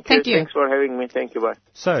 Yes. Thank you. Thanks for having me. Thank you. Bye.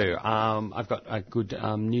 So I've got a good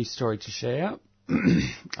news story to share.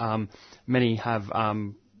 Many have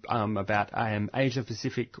about Asia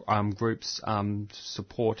Pacific groups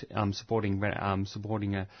supporting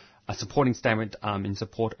a supporting statement in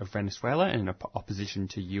support of Venezuela and in opposition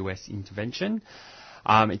to U.S. intervention.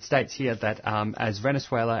 It states here that as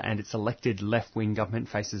Venezuela and its elected left-wing government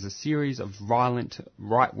faces a series of violent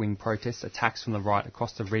right-wing protests, attacks from the right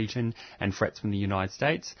across the region and threats from the United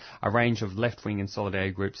States, a range of left-wing and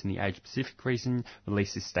solidarity groups in the Asia-Pacific region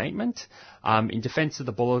released this statement. In defence of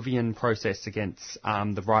the Bolivian process against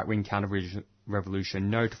the right-wing counter-revolution,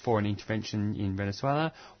 no to foreign intervention in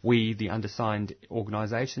Venezuela, we, the undersigned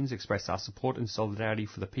organisations, express our support and solidarity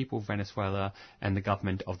for the people of Venezuela and the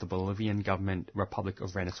government of the Bolivian Republic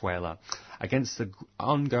of Venezuela against the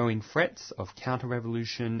ongoing threats of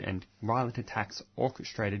counter-revolution and violent attacks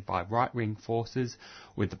orchestrated by right-wing forces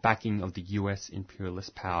with the backing of the US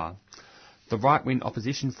imperialist power. The right-wing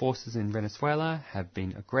opposition forces in Venezuela have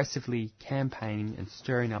been aggressively campaigning and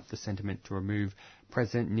stirring up the sentiment to remove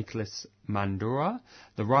President Nicolas Maduro.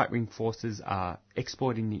 The right-wing forces are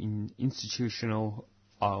exploiting the institutional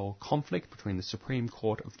conflict between the Supreme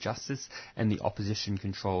Court of Justice and the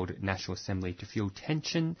opposition-controlled National Assembly to fuel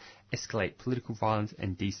tension, escalate political violence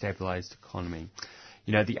and destabilise the economy.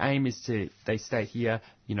 The aim is they state here,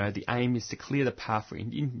 the aim is to clear the path for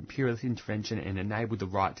imperialist intervention and enable the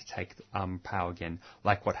right to take power again,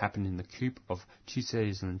 like what happened in the coup of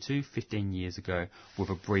 2002, 15 years ago, with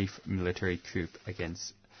a brief military coup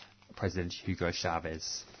against President Hugo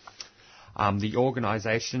Chavez. The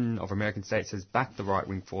Organization of American States has backed the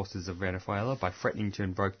right-wing forces of Venezuela by threatening to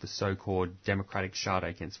invoke the so-called Democratic Charter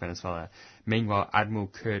against Venezuela. Meanwhile, Admiral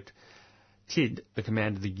Kurt Tidd, the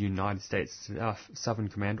commander of the United States Southern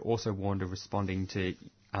Command, also warned of responding to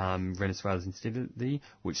Venezuela's instability,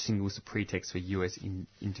 which signals the pretext for US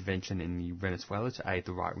intervention in Venezuela to aid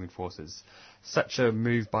the right-wing forces. Such a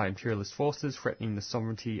move by imperialist forces threatening the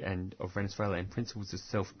sovereignty of Venezuela and principles of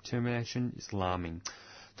self-determination is alarming.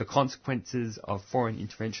 The consequences of foreign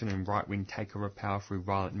intervention and right-wing takeover of power through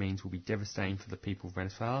violent means will be devastating for the people of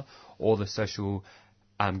Venezuela. All the social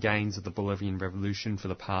gains of the Bolivian Revolution for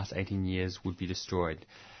the past 18 years would be destroyed.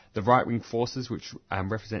 The right-wing forces, which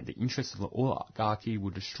represent the interests of the oligarchy,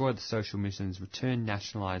 will destroy the social missions, return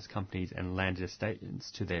nationalised companies and landed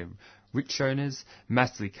estates to their rich owners,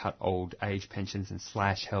 massively cut old age pensions and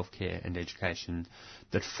slash healthcare and education.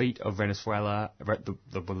 The defeat of Venezuela,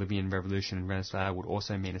 the Bolivian Revolution in Venezuela, would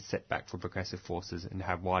also mean a setback for progressive forces and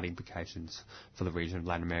have wide implications for the region of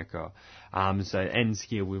Latin America. So it ends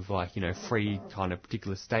here with three kind of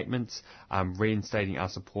particular statements, reinstating our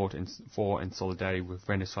support for and solidarity with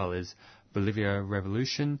Venezuela's Bolivia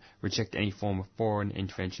revolution, reject any form of foreign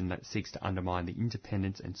intervention that seeks to undermine the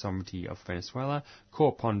independence and sovereignty of Venezuela, call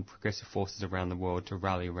upon progressive forces around the world to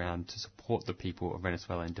rally around to support the people of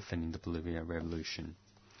Venezuela in defending the Bolivia revolution.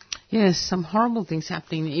 Yes, some horrible things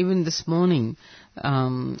happening. Even this morning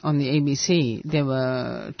on the ABC, they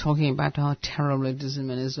were talking about how terrible it is in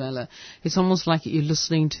Venezuela. It's almost like you're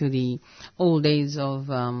listening to the old days of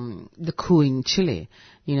the coup in Chile,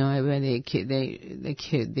 where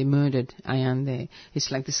they murdered Allende.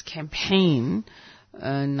 It's like this campaign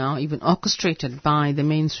now even orchestrated by the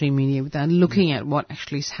mainstream media without looking at what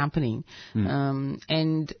actually is happening.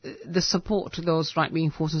 And the support those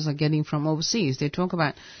right-wing forces are getting from overseas. They talk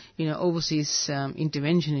about, overseas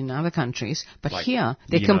intervention in other countries, but like, here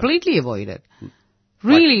they completely avoid it.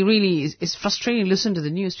 Really, it's frustrating to listen to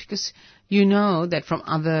the news because that from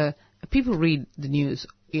other people read the news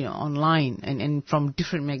online and from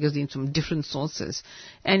different magazines, from different sources.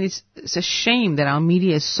 And it's a shame that our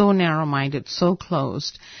media is so narrow-minded, so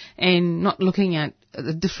closed, and not looking at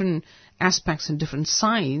the different aspects and different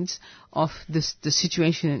sides of the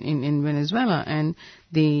situation in Venezuela. And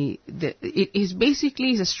it is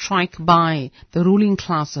basically a strike by the ruling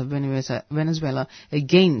class of Venezuela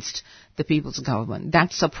against the people's government.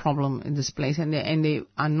 That's a problem in this place, and they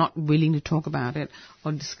are not willing to talk about it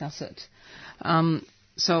or discuss it.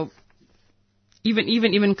 So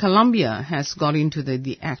even Colombia has got into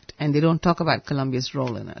the act, and they don't talk about Colombia's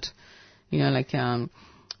role in it.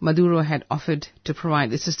 Maduro had offered to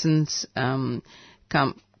provide assistance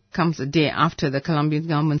comes a day after the Colombian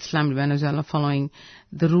government slammed Venezuela following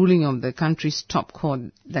the ruling of the country's top court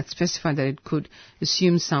that specified that it could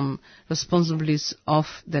assume some responsibilities of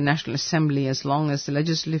the National Assembly as long as the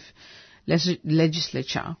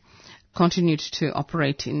legislature continued to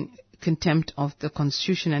operate in contempt of the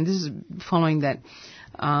Constitution. And this is following that,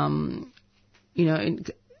 in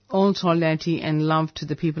all solidarity and love to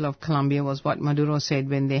the people of Colombia was what Maduro said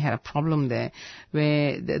when they had a problem there,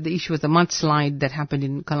 where the issue was the mudslide that happened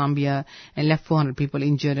in Colombia and left 400 people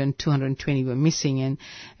injured and 220 were missing.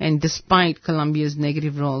 And despite Colombia's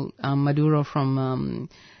negative role, Maduro from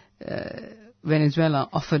Venezuela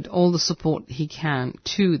offered all the support he can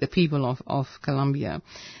to the people of Colombia.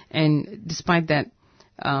 And despite that,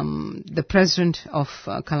 the president of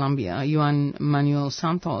Colombia, Juan Manuel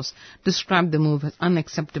Santos, described the move as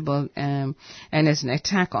unacceptable and as an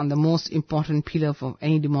attack on the most important pillar of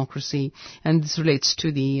any democracy. And this relates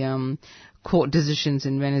to the court decisions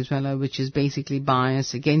in Venezuela, which is basically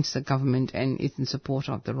biased against the government and is in support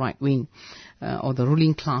of the right wing or the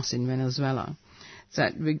ruling class in Venezuela.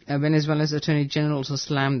 That Venezuela's Attorney General also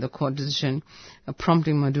slammed the court decision,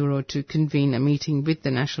 prompting Maduro to convene a meeting with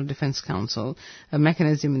the National Defense Council, a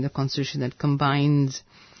mechanism in the Constitution that combines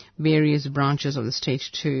various branches of the state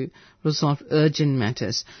to resolve urgent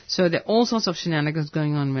matters. So there are all sorts of shenanigans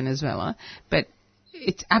going on in Venezuela, but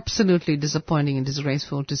it's absolutely disappointing and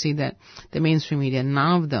disgraceful to see that the mainstream media,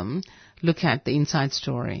 none of them, look at the inside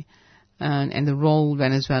story. And the role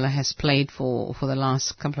Venezuela has played for the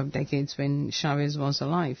last couple of decades when Chavez was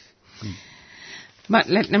alive. But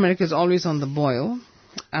Latin America is always on the boil.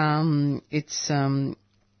 It's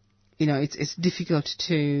difficult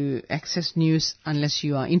to access news unless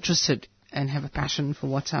you are interested and have a passion for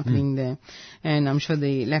what's happening there. And I'm sure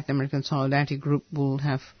the Latin American Solidarity Group will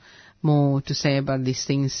have more to say about these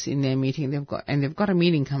things in their meeting. They've got a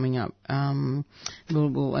meeting coming up.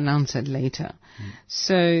 We'll announce it later.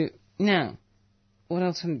 So. Now, what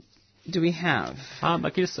else do we have? I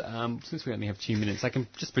guess since we only have 2 minutes, I can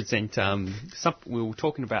just present. We were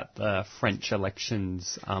talking about the French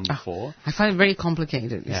elections before. I find it very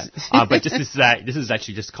complicated. Yeah. But this is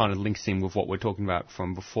actually just kind of links in with what we're talking about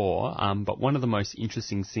from before. But one of the most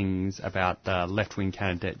interesting things about the left-wing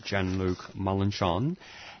candidate Jean-Luc Mélenchon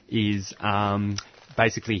is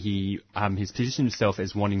basically he's positioned himself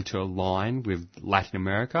as wanting to align with Latin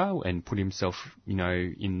America and put himself,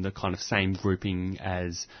 in the kind of same grouping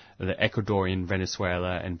as the Ecuadorian,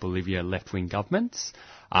 Venezuela and Bolivia left-wing governments,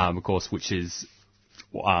 of course, which is,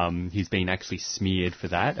 he's been actually smeared for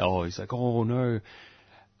that. Oh, he's like, oh no,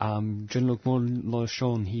 Jean-Luc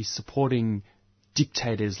Mélenchon, he's supporting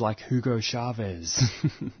dictators like Hugo Chavez.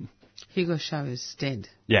 Hugo Chavez is dead.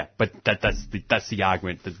 Yeah, but that's the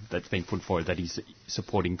argument that's been put forward, that he's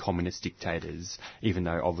supporting communist dictators, even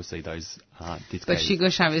though obviously those aren't dictators. But Hugo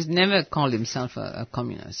Chavez never called himself a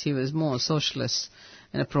communist. He was more a socialist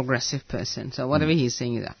and a progressive person. So whatever he's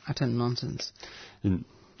saying is utter nonsense.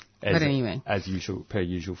 But anyway, as usual, per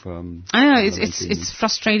usual from. I know it's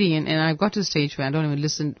frustrating, and I've got to a stage where I don't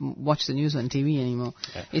even watch the news on TV anymore.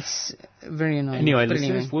 Yeah. It's very annoying. Anyway,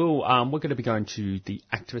 listeners, we're going to be going to the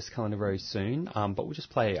activist calendar very soon, but we'll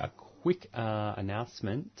just play a quick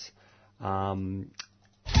announcement. 3CR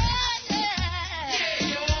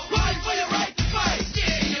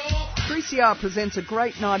presents a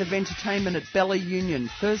great night of entertainment at Bella Union,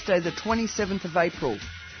 Thursday the 27th of April.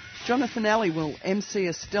 Jonathan Alley will MC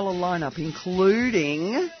a stellar lineup,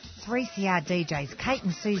 including 3CR DJs Kate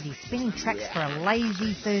and Susie spinning tracks for a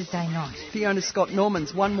lazy Thursday night. Fiona Scott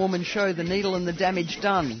Norman's one-woman show, The Needle and the Damage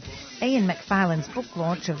Done. Ian McFarlane's book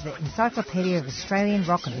launch of the Encyclopedia of Australian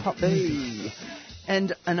Rock and Pop Music.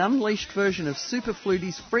 And an unleashed version of Super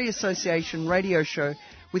Flutie's Free Association radio show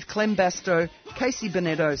with Clem Bastow, Casey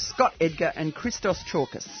Bonetto, Scott Edgar and Christos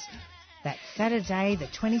Chorkis. That's Saturday, the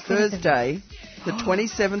 27th Thursday, the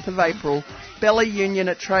 27th of April, Bella Union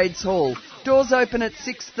at Trades Hall. Doors open at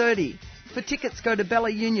 6:30. For tickets, go to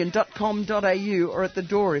bellaunion.com.au or at the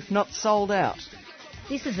door if not sold out.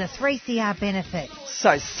 This is a 3CR benefit.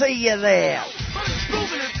 So see you there.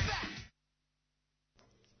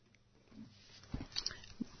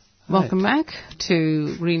 Welcome back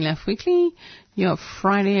to Green Left Weekly, your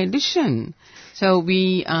Friday edition. So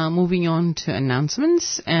we are moving on to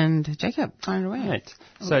announcements, and Jacob, fire away. Right.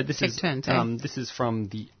 So this is turns, this is from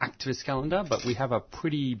the activist calendar, but we have a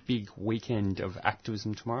pretty big weekend of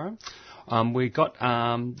activism tomorrow. We got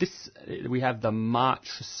this. We have the March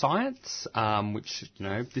for Science, which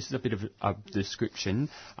this is a bit of a description.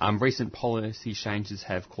 Recent policy changes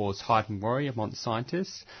have caused heightened worry among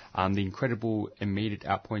scientists. The incredible immediate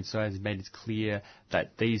outpouring has made it clear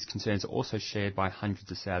that these concerns are also shared by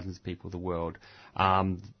hundreds of thousands of people in the world.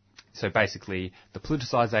 So basically, the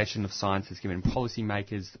politicisation of science has given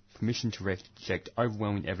policymakers permission to reject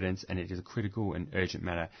overwhelming evidence, and it is a critical and urgent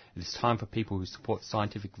matter. It is time for people who support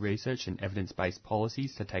scientific research and evidence-based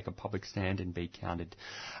policies to take a public stand and be counted.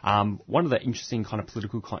 One of the interesting kind of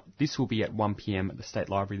political... this will be at 1 p.m. at the State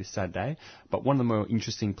Library this Saturday, but one of the more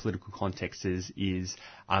interesting political contexts is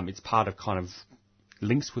it's part of kind of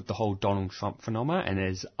links with the whole Donald Trump phenomena, and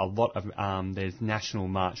there's a lot of there's national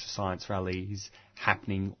March for Science rallies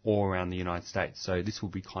happening all around the United States. So this will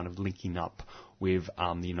be kind of linking up with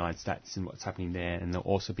the United States and what's happening there, and there'll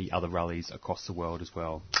also be other rallies across the world as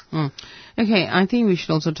well. Okay, I think we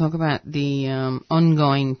should also talk about the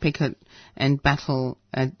ongoing picket and battle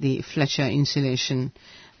at the Fletcher Insulation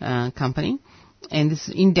Company, and this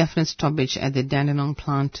indefinite stoppage at the Dandenong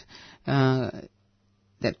plant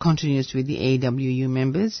that continues with the AWU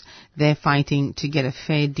members. They're fighting to get a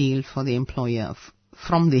fair deal for the employer,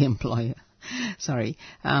 from the employer. Sorry.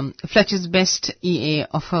 Fletcher's best EA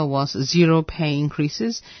offer was 0 pay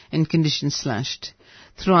increases and conditions slashed.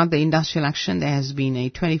 Throughout the industrial action, there has been a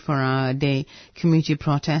 24-hour-a-day community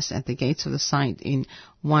protest at the gates of the site in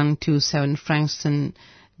 127 Frankston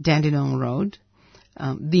Dandenong Road.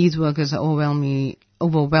 These workers are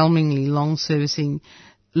overwhelmingly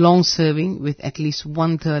long-serving, with at least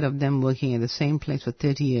 1/3 of them working at the same place for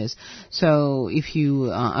 30 years. So if you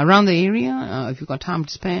are around the area, if you've got time to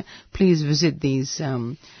spare, please visit these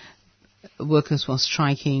workers who are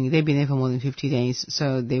striking. They've been there for more than 50 days,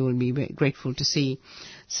 so they will be very grateful to see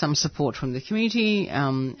some support from the community,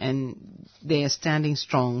 and they are standing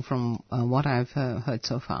strong from what I've heard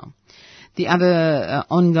so far. The other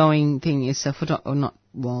ongoing thing is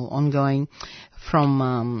ongoing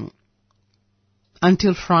from...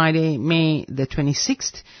 until Friday, May the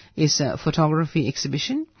 26th, is a photography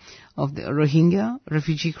exhibition of the Rohingya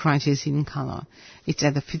refugee crisis in colour. It's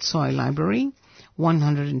at the Fitzroy Library,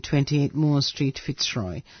 128 Moore Street,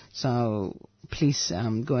 Fitzroy. So please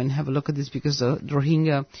go and have a look at this, because the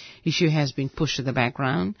Rohingya issue has been pushed to the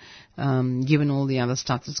background, given all the other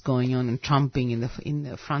stuff that's going on and Trump being in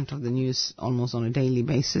the front of the news almost on a daily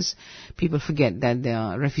basis. People forget that there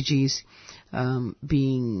are refugees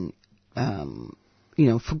being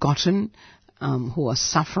forgotten, who are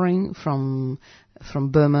suffering from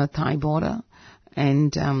Burma Thai border,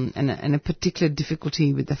 and a particular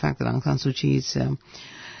difficulty with the fact that Aung San Suu Kyi is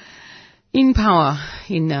in power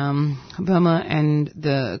in Burma, and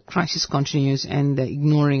the crisis continues, and the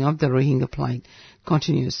ignoring of the Rohingya plight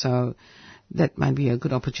continues. So that might be a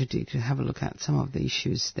good opportunity to have a look at some of the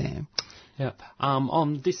issues there. Yeah.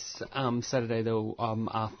 On this Saturday,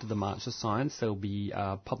 after the March of Science, there'll be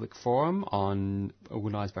a public forum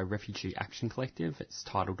organised by Refugee Action Collective. It's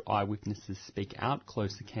titled Eyewitnesses Speak Out,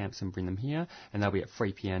 Close the Camps and Bring Them Here, and they'll be at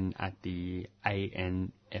 3 p.m. at the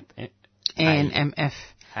ANMF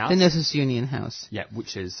House. The Nurses Union House. Yeah,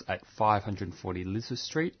 which is at 540 Elizabeth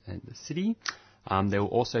Street in the city. There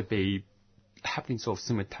will also be happening sort of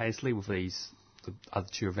simultaneously with these. The other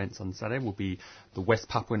two events on Saturday will be the West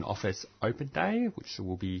Papuan Office Open Day, which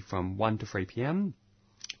will be from 1 to 3 p.m.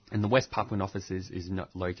 And the West Papuan Office is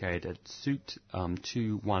located at Suite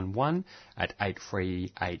 211 at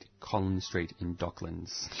 838 Collins Street in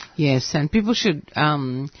Docklands. Yes, and people should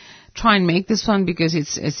try and make this one, because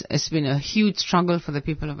it's been a huge struggle for the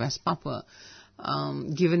people of West Papua.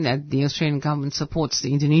 Given that the Australian government supports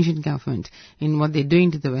the Indonesian government in what they're doing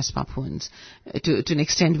to the West Papuans, to an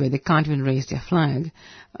extent where they can't even raise their flag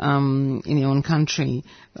in their own country,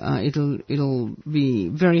 it'll be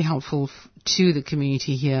very helpful to the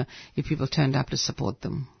community here if people turned up to support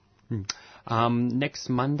them. Next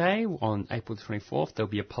Monday, on April 24th, there'll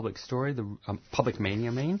be a public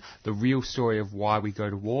meeting, the real story of why we go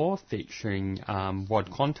to war, featuring Rod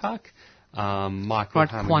Quantock, Michael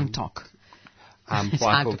Quantock. It's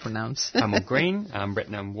hard to pronounce. Hamill Green,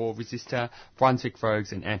 Vietnam War Resister, Brunswick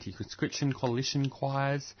Rogues and Anti-Conscription Coalition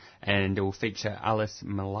Choirs, and it will feature Alice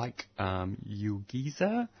Malik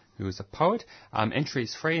Yugiza, who is a poet. Entry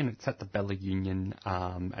is free and it's at the Bella Union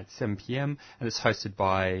at 7 p.m. and it's hosted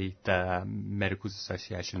by the Medicals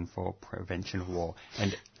Association for Prevention of War.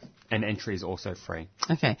 And entry is also free.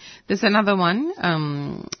 Okay. There's another one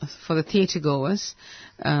for the theatre goers.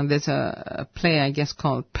 There's a play, I guess,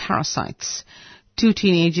 called Parasites. Two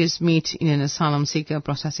teenagers meet in an asylum seeker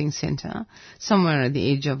processing center somewhere at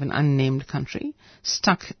the edge of an unnamed country,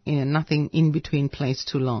 stuck in a nothing-in-between place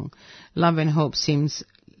too long. Love and hope seems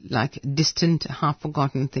like distant,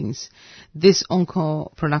 half-forgotten things. This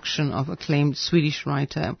encore production of acclaimed Swedish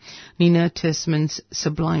writer Nina Tesman's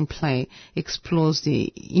sublime play explores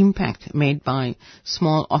the impact made by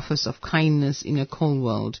small offers of kindness in a cold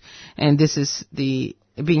world. And this is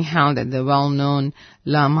being held at the well-known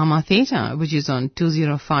La Mama Theatre, which is on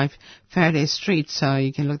 205 Faraday Street. So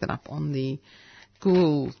you can look that up on the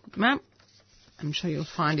Google map. I'm sure you'll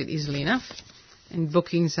find it easily enough. And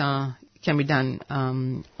bookings can be done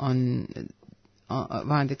on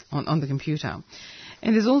the computer.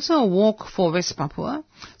 And there's also a walk for West Papua.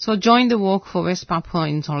 So join the walk for West Papua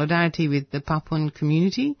in solidarity with the Papuan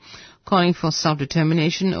community, calling for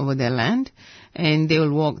self-determination over their land. And they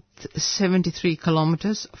will walk 73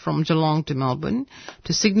 kilometers from Geelong to Melbourne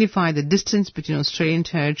to signify the distance between Australian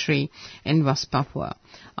territory and West Papua,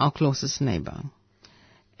 our closest neighbour.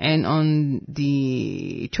 And on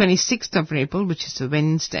the 26th of April, which is a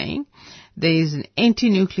Wednesday, there is an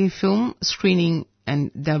anti-nuclear film screening and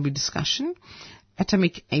there'll be discussion.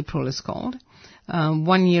 Atomic April is called.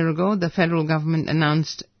 1 year ago, the federal government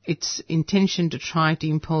announced its intention to try to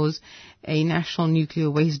impose a national nuclear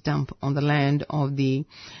waste dump on the land of the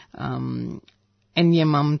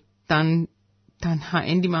Endimam Tanha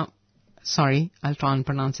Endimam. Sorry, I'll try and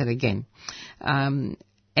pronounce it again.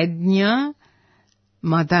 Ednya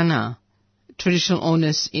Madana, traditional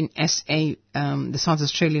owners in SA, the South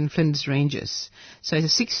Australian Flinders Ranges. So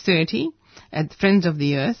it's 6:30 at Friends of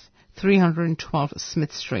the Earth, 312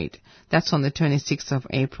 Smith Street. That's on the 26th of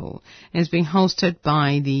April. And it's being hosted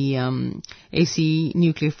by the ACE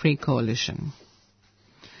Nuclear Free Coalition.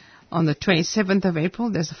 On the 27th of April,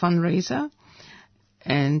 there's a fundraiser.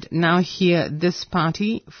 And now hear this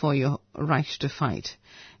party for your right to fight.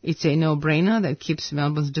 It's a no-brainer that keeps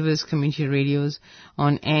Melbourne's diverse community radios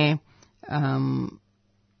on air, and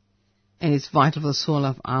it's vital for the soul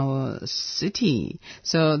of our city.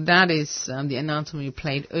 So that is the announcement we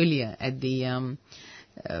played earlier at the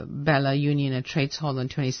Bella Union at Trades Hall on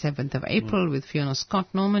 27th of April with Fiona Scott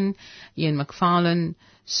Norman, Ian McFarlane,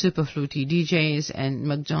 Super Flutie DJs, and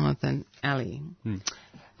McJonathan Ali.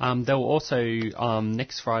 There will also,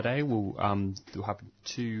 next Friday, we'll have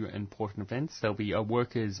two important events. There'll be a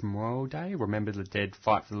Workers' Memorial Day, Remember the Dead,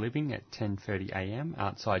 Fight for the Living at 10:30 a.m.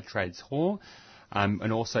 outside Trades Hall.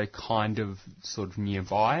 And also kind of sort of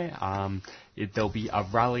nearby, there'll be a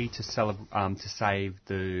rally to save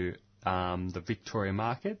the Victoria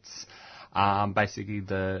Markets. Basically,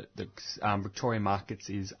 the Victoria Markets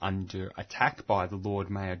is under attack by the Lord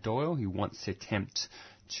Mayor Doyle, who wants to attempt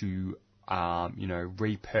to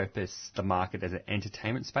repurpose the market as an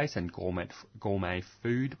entertainment space and gourmet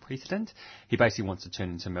food precedent. He basically wants to turn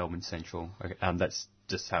it into Melbourne Central. Okay, that's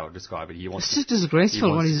just how I describe it. He wants it's just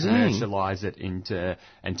disgraceful what he's doing. Commercialise it and turn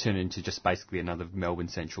it into just basically another Melbourne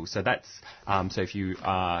Central. So that's so if you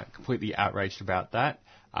are completely outraged about that,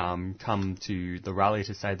 come to the rally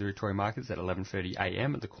to save the Victoria Markets at 11:30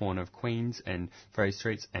 a.m. at the corner of Queen's and Ferry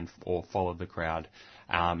Streets, or follow the crowd.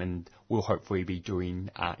 And we'll hopefully be doing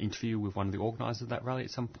an interview with one of the organisers of that rally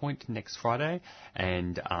at some point next Friday.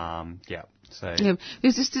 And so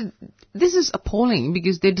this is appalling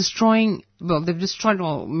because they've destroyed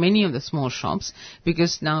many of the small shops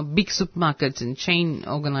because now big supermarkets and chain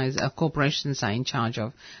corporations are in charge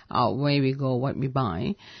of where we go, what we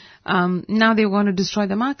buy. Now they want to destroy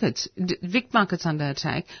the markets. Vic Market's under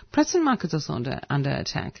attack. Preston Market's also under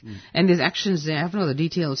attack. And there's actions there. I have all the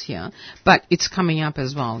details here, but it's coming up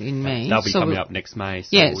as well in May. They'll be coming up next May.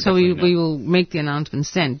 So we will make the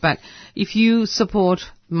announcements then. But if you support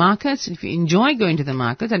markets, if you enjoy going to the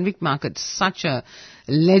market, and Vic Market's such a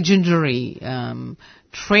legendary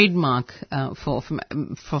trademark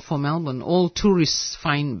for Melbourne. All tourists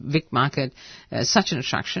find Vic Market such an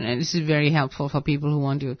attraction, and this is very helpful for people who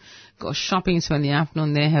want to go shopping. So in the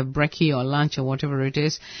afternoon they have brekkie or lunch or whatever it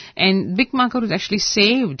is. And Vic Market was actually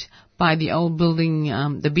saved by the old building,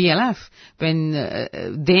 the BLF, when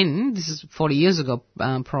then, this is 40 years ago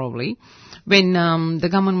probably, when the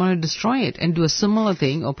government wanted to destroy it and do a similar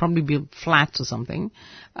thing, or probably build flats or something.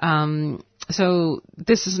 So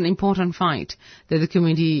this is an important fight that the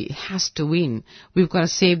community has to win. We've got to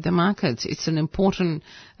save the markets. It's an important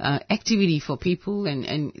activity for people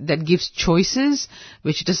and that gives choices,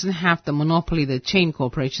 which doesn't have the monopoly that chain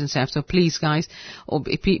corporations have. So please, guys, or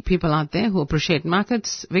people out there who appreciate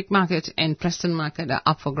markets, Vic Market and Preston Market are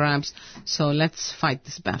up for grabs. So let's fight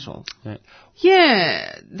this battle.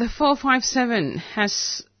 Yeah, the 457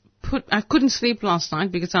 has put... I couldn't sleep last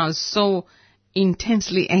night because I was so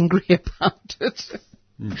intensely angry about it.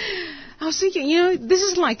 I was thinking, this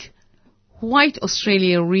is like white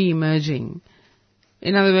Australia re-emerging.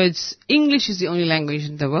 In other words, English is the only language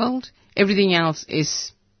in the world. Everything else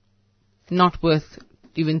is not worth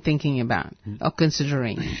even thinking about or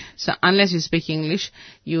considering. So unless you speak English,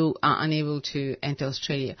 you are unable to enter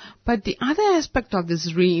Australia. But the other aspect of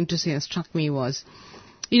this really interesting that struck me was,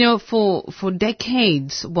 for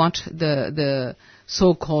decades, what the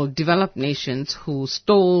so-called developed nations who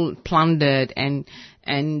stole, plundered, and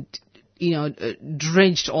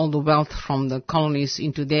dredged all the wealth from the colonies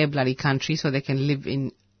into their bloody country so they can live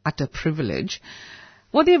in utter privilege.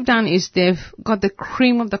 What they've done is they've got the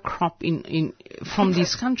cream of the crop from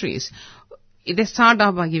these countries. They started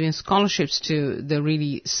out by giving scholarships to the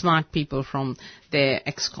really smart people from their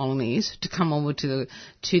ex-colonies to come over to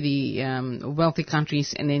the wealthy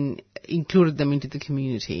countries and then included them into the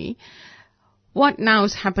community. What now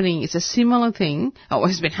is happening is a similar thing, or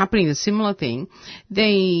has been happening is a similar thing.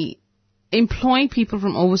 They employ people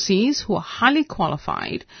from overseas who are highly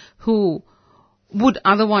qualified, who would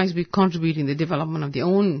otherwise be contributing to the development of their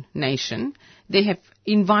own nation. They have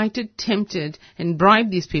invited, tempted, and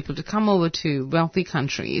bribed these people to come over to wealthy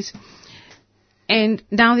countries, and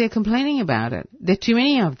now they're complaining about it. There are too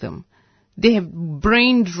many of them. They have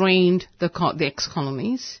brain drained the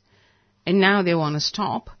ex-colonies, and now they want to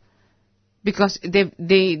stop because they're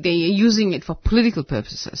using it for political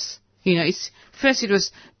purposes. First it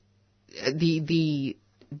was the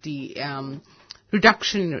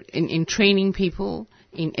reduction in training people,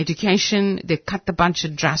 in education. They cut the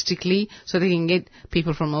budget drastically so they can get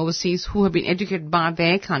people from overseas who have been educated by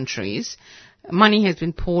their countries. Money has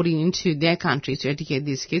been poured into their countries to educate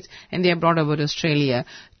these kids, and they are brought over to Australia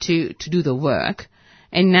to do the work.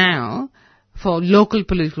 And now, for local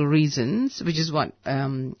political reasons, which is what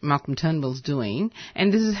Malcolm Turnbull's doing,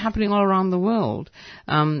 and this is happening all around the world.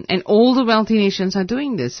 And all the wealthy nations are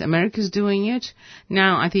doing this. America's doing it.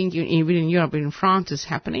 Now, I think even in Europe, in France, it's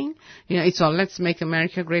happening. It's all, let's make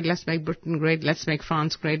America great, let's make Britain great, let's make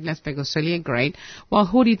France great, let's make Australia great. Well,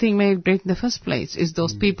 who do you think made it great in the first place? It's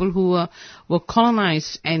those people who were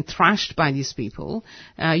colonized and thrashed by these people.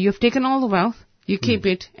 You've taken all the wealth, you keep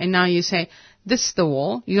it, and now you say, this is the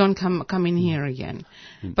wall, you don't come in here again.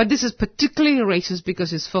 But this is particularly racist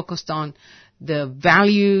because it's focused on the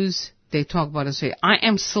values they talk about Australia. I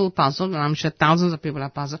am still puzzled, and I'm sure thousands of people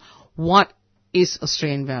are puzzled. What is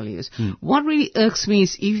Australian values? What really irks me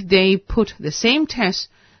is if they put the same test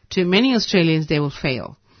to many Australians, they will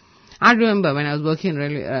fail. I remember when I was working in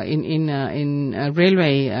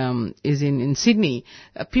railway in Sydney,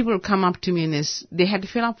 people would come up to me and they had to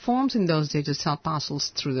fill up forms in those days to sell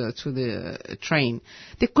parcels through the train.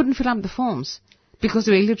 They couldn't fill up the forms because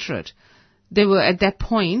they were illiterate. They were at that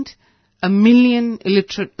point 1 million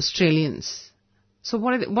illiterate Australians. So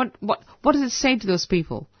what does it say to those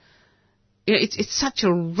people? It's such a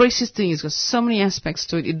racist thing. It's got so many aspects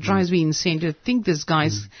to it. It drives me insane to think these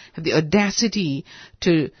guys have the audacity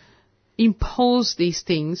to impose these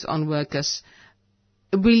things on workers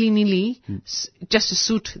willy-nilly just to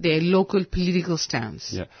suit their local political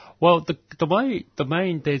stance. Yeah. Well,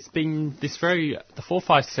 there's been this the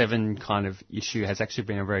 457 kind of issue has actually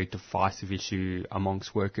been a very divisive issue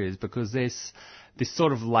amongst workers because there's this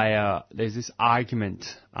sort of there's this argument,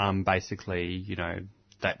 basically,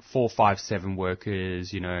 that 457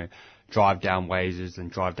 workers, drive down wages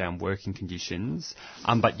and drive down working conditions.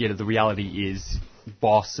 But yet the reality is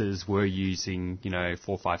bosses were using,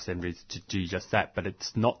 457 to do just that. But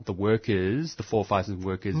it's not the workers, the 457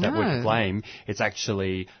 workers that were to blame. It's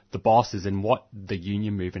actually the bosses, and what the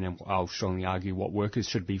union movement, and I'll strongly argue what workers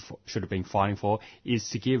should have been fighting for, is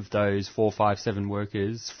to give those 457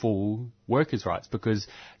 workers full workers' rights, because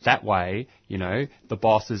that way, the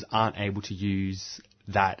bosses aren't able to use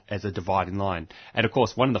that as a dividing line. And of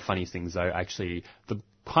course, one of the funniest things, though, actually, the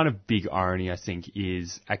kind of big irony, I think,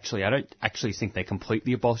 is actually, I don't actually think they're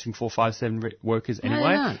completely abolishing 457 workers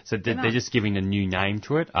anyway. No. So they're just giving a new name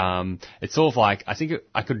to it. It's sort of like,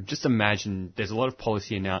 I could just imagine there's a lot of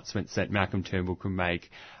policy announcements that Malcolm Turnbull could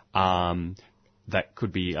make, that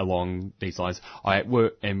could be along these lines.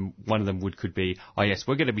 And one of them could be, yes,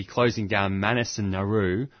 we're going to be closing down Manus and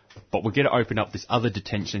Nauru, but we're going to open up this other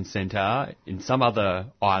detention centre in some other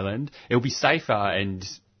island. It'll be safer and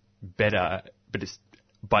better,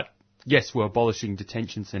 but yes, we're abolishing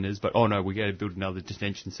detention centres, but oh no, we're going to build another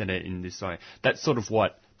detention centre in this way. That's sort of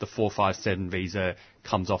what the 457 visa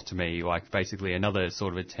comes off to me, like basically another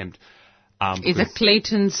sort of attempt. It's a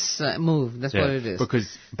Clayton's move. That's what it is.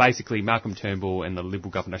 Because basically Malcolm Turnbull and the Liberal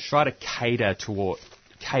government try to cave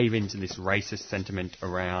into this racist sentiment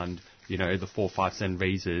around, the 457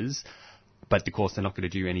 visas, but of course they're not going to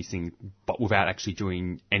do anything, but without actually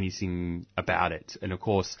doing anything about it. And of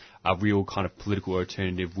course, a real kind of political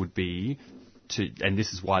alternative would be and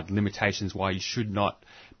this is why the limitations why you should not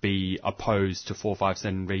be opposed to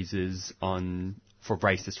 457 visas for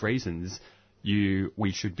racist reasons.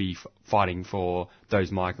 We should be fighting for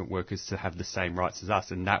those migrant workers to have the same rights as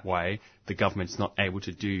us, and that way the government's not able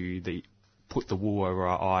to put the wool over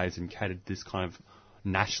our eyes and cater this kind of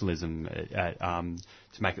nationalism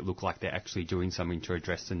to make it look like they're actually doing something to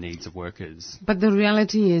address the needs of workers. But the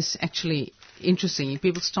reality is actually interesting. If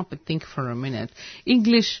people stop and think for a minute,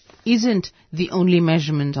 English isn't the only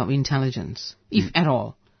measurement of intelligence, if at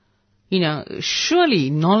all. Surely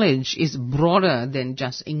knowledge is broader than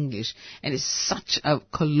just English, and it's such a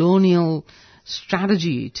colonial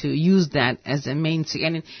strategy to use that as a main thing.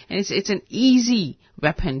 And it's an easy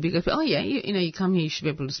weapon because, you come here, you should be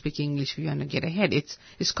able to speak English if you want to get ahead.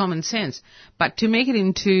 It's common sense. But to make it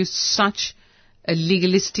into such a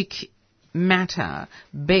legalistic matter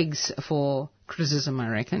begs for criticism, I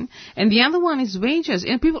reckon. And the other one is wages.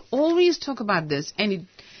 And people always talk about this, and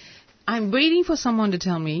I'm waiting for someone to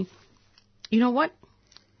tell me, you know what?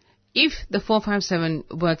 If the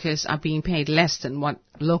 457 workers are being paid less than what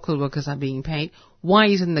local workers are being paid, why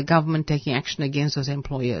isn't the government taking action against those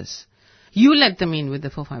employers? You let them in with the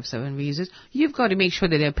 457 visas. You've got to make sure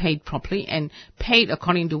that they're paid properly and paid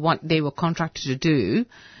according to what they were contracted to do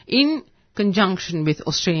in conjunction with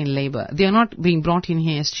Australian labour. They are not being brought in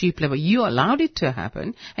here as cheap labour. You allowed it to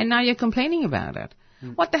happen, and now you're complaining about it.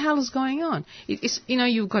 What the hell is going on?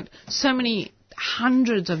 You've got so many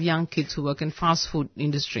hundreds of young kids who work in fast food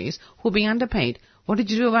industries who are being underpaid. What did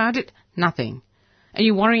you do about it? Nothing. Are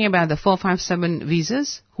you worrying about the 457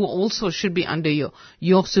 visas, who also should be under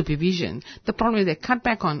your supervision? The problem is they cut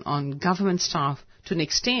back on government staff to an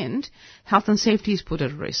extent. Health and safety is put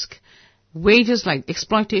at risk. Wages, like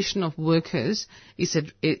exploitation of workers,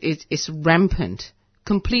 is rampant.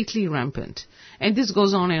 Completely rampant. And this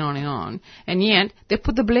goes on and on and on. And yet, they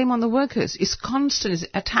put the blame on the workers. It's constant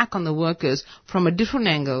attack on the workers from a different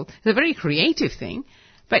angle. It's a very creative thing,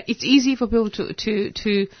 but it's easy for people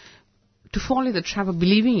to fall in the trap of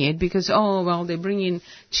believing it because, they bring in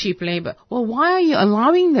cheap labor. Well, why are you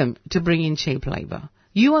allowing them to bring in cheap labor?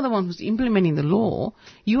 You are the one who's implementing the law.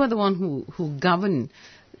 You are the one who govern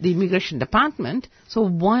the immigration department. So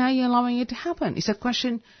why are you allowing it to happen? It's a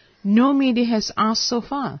question no media has asked so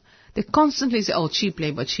far. They constantly say, cheap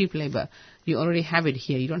labor, cheap labor. You already have it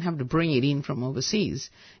here. You don't have to bring it in from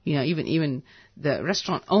overseas. Even the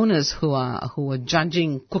restaurant owners who are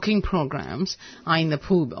judging cooking programs are in the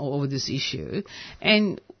pool over this issue.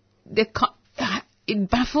 And it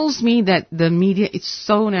baffles me that the media is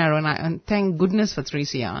so narrow, and thank goodness for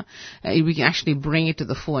 3CR. We can actually bring it to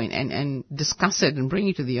the fore and discuss it and bring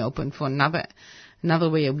it to the open for another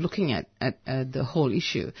way of looking at the whole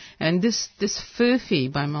issue. And this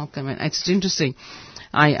furphy by Malcolm, and it's interesting.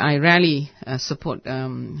 I rarely support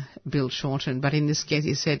Bill Shorten, but in this case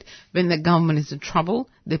he said, when the government is in trouble,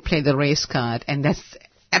 they play the race card, and that's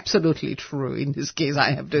absolutely true. In this case,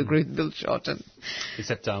 I have to agree with Bill Shorten.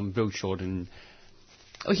 Except Bill Shorten...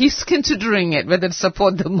 he's considering it, whether to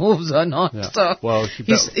support the moves or not. Yeah. So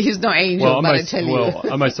he's no angel, but I tell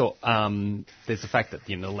you. Almost there's the fact that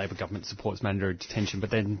the Labor government supports mandatory detention,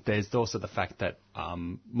 but then there's also the fact that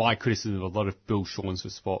my criticism of a lot of Bill Shorten's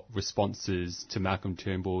responses to Malcolm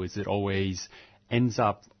Turnbull is it always ends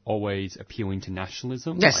up appealing to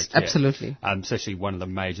nationalism. Yes, absolutely. Especially one of the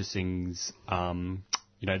major things,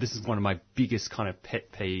 this is one of my biggest kind of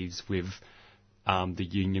pet peeves with the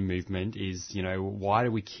union movement is, why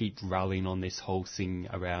do we keep rallying on this whole thing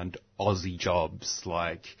around Aussie jobs?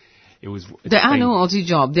 There are no Aussie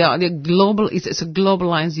jobs. They're global. It's a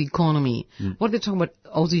globalized economy. What are they talking about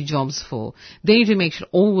Aussie jobs for? They need to make sure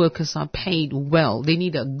all workers are paid well. They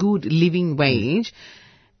need a good living wage.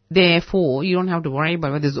 Therefore, you don't have to worry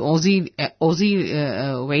about whether it's Aussie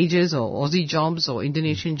wages or Aussie jobs or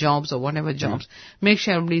Indonesian jobs or whatever jobs. Make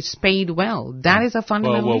sure everybody's paid well. That is a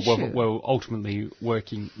fundamental issue. Well, ultimately,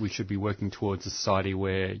 we should be working towards a society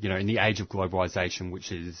where, in the age of globalization,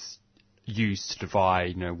 which is, used to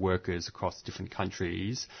divide, workers across different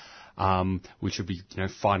countries. We should be,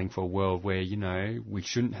 fighting for a world where, we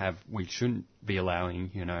shouldn't be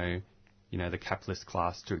allowing, the capitalist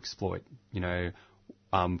class to exploit,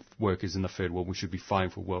 workers in the third world. We should be fighting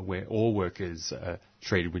for a world where all workers are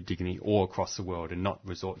treated with dignity all across the world and not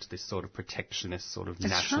resort to this sort of protectionist, sort of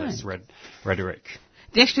nationalist rhetoric.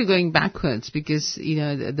 They're actually going backwards because,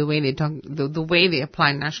 the way they talk, the way they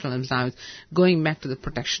apply nationalism now is going back to the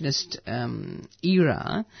protectionist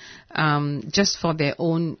era, just for their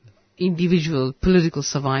own individual political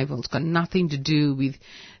survival. It's got nothing to do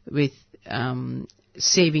with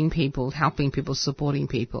saving people, helping people, supporting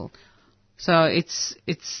people. So it's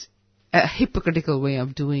a hypocritical way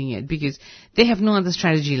of doing it because they have no other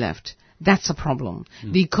strategy left. That's a problem.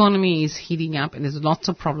 The economy is heating up and there's lots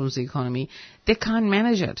of problems in the economy. They can't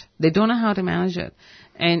manage it. They don't know how to manage it.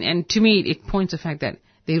 And to me, it points to the fact that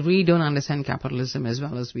they really don't understand capitalism as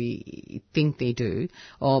well as we think they do.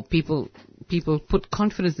 Or people put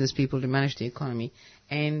confidence in these people to manage the economy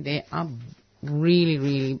and they are really,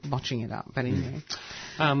 really botching it up. But anyway.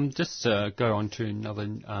 Just to go on to another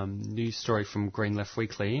news story from Green Left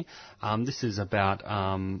Weekly. This is about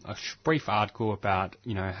a brief article about,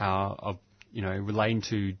 how, relating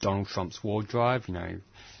to Donald Trump's war drive.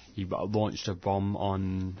 He launched a bomb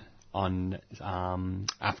on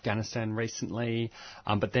Afghanistan recently.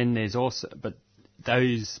 But then there's also,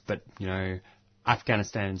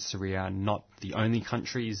 Afghanistan and Syria are not the only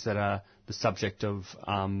countries that are the subject of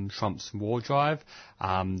Trump's war drive.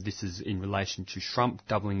 This is in relation to Trump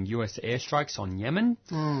doubling US airstrikes on Yemen.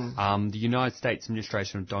 The United States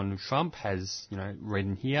administration of Donald Trump has,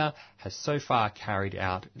 written here, has so far carried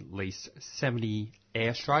out at least 70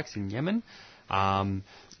 airstrikes in Yemen,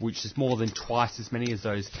 which is more than twice as many as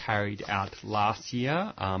those carried out last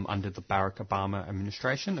year under the Barack Obama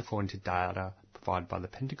administration, according to data provided by the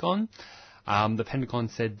Pentagon. The Pentagon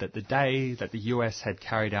said that the day that the US had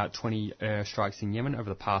carried out 20 airstrikes in Yemen over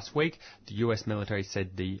the past week, the US military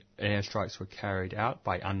said the airstrikes were carried out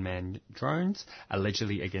by unmanned drones,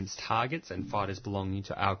 allegedly against targets and fighters belonging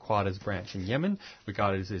to Al-Qaeda's branch in Yemen,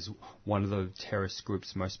 regarded as one of the terrorist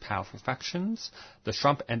group's most powerful factions. The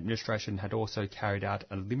Trump administration had also carried out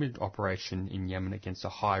a limited operation in Yemen against a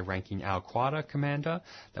high-ranking Al-Qaeda commander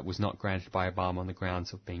that was not granted by Obama on the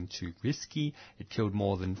grounds of being too risky. It killed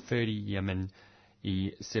more than 30 Yemeni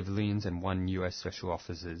civilians and 1 US special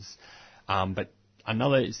officers. But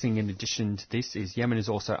another thing in addition to this is Yemen is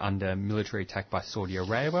also under military attack by Saudi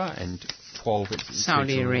Arabia and 12 of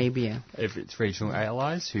its regional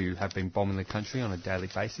allies who have been bombing the country on a daily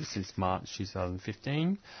basis since March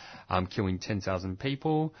 2015, killing 10,000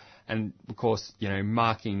 people. And of course,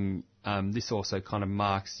 marking this also kind of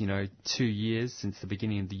marks, 2 years since the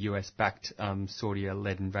beginning of the US-backed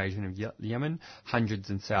Saudi-led invasion of Yemen.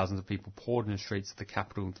 Hundreds and thousands of people poured in the streets of the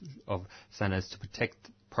capital of Sanaa to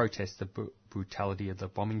protest the brutality of the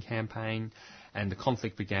bombing campaign. And the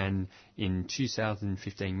conflict began in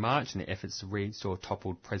 2015 March in the efforts to restore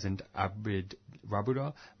toppled President Abd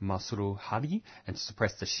Rabbuh Mansur Hadi and to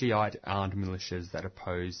suppress the Shiite armed militias that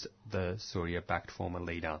opposed the Saudi-backed former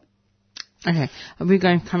leader. Okay, we're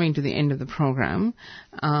coming to the end of the program.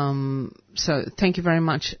 So thank you very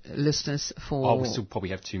much, listeners, for... Oh, we still probably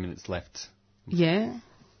have 2 minutes left. Yeah.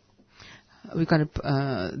 We've got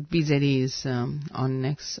BZE is on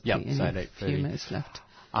next. Yep, so at 8:30. A few minutes left.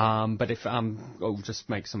 But if I'll just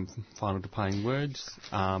make some final departing words.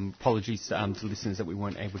 Apologies to listeners that we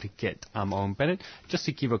weren't able to get Owen Bennett. Just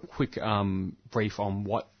to give a quick brief on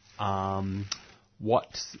what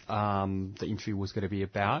the interview was going to be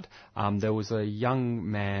about. There was a young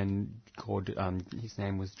man called, his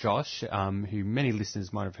name was Josh, who many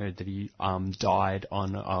listeners might have heard that he died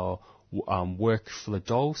on a Work for the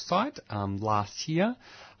Dole site last year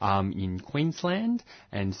in Queensland.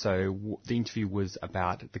 And so the interview was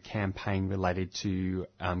about the campaign related to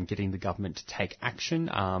getting the government to take action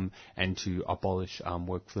and to abolish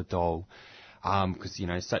Work for the Dole. Because,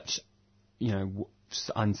 such,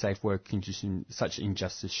 unsafe work conditions, such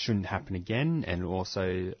injustice shouldn't happen again, and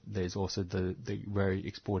also there's also the very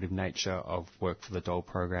exploitative nature of Work for the Dole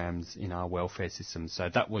programs in our welfare system. So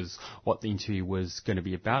that was what the interview was going to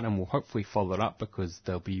be about, and we'll hopefully follow it up because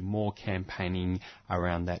there'll be more campaigning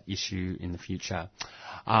around that issue in the future.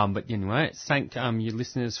 But anyway, thank you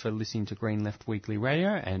listeners for listening to Green Left Weekly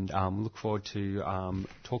Radio, and look forward to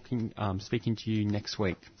speaking to you next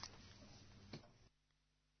week.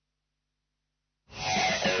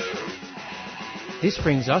 This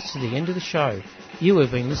brings us to the end of the show. You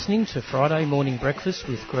have been listening to Friday Morning Breakfast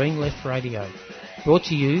with Green Left Radio. Brought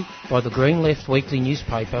to you by the Green Left Weekly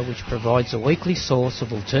newspaper, which provides a weekly source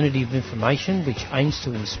of alternative information which aims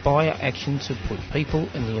to inspire action to put people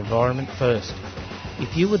and the environment first.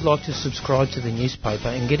 If you would like to subscribe to the newspaper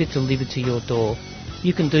and get it delivered to your door,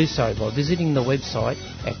 you can do so by visiting the website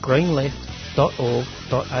at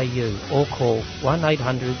greenleft.org.au or call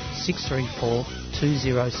 1800 634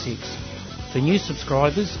 206. For new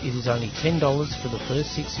subscribers, it is only $10 for the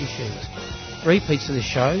first 6 issues. Repeats of the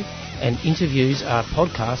show and interviews are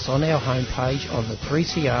podcasts on our homepage on the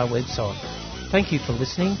 3CR website. Thank you for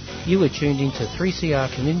listening. You are tuned into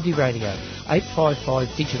 3CR Community Radio, 855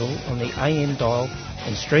 digital on the AM dial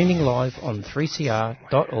and streaming live on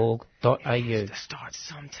 3cr.org.au. To start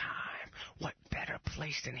sometime. What better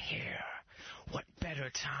place than here? What better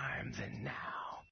time than now?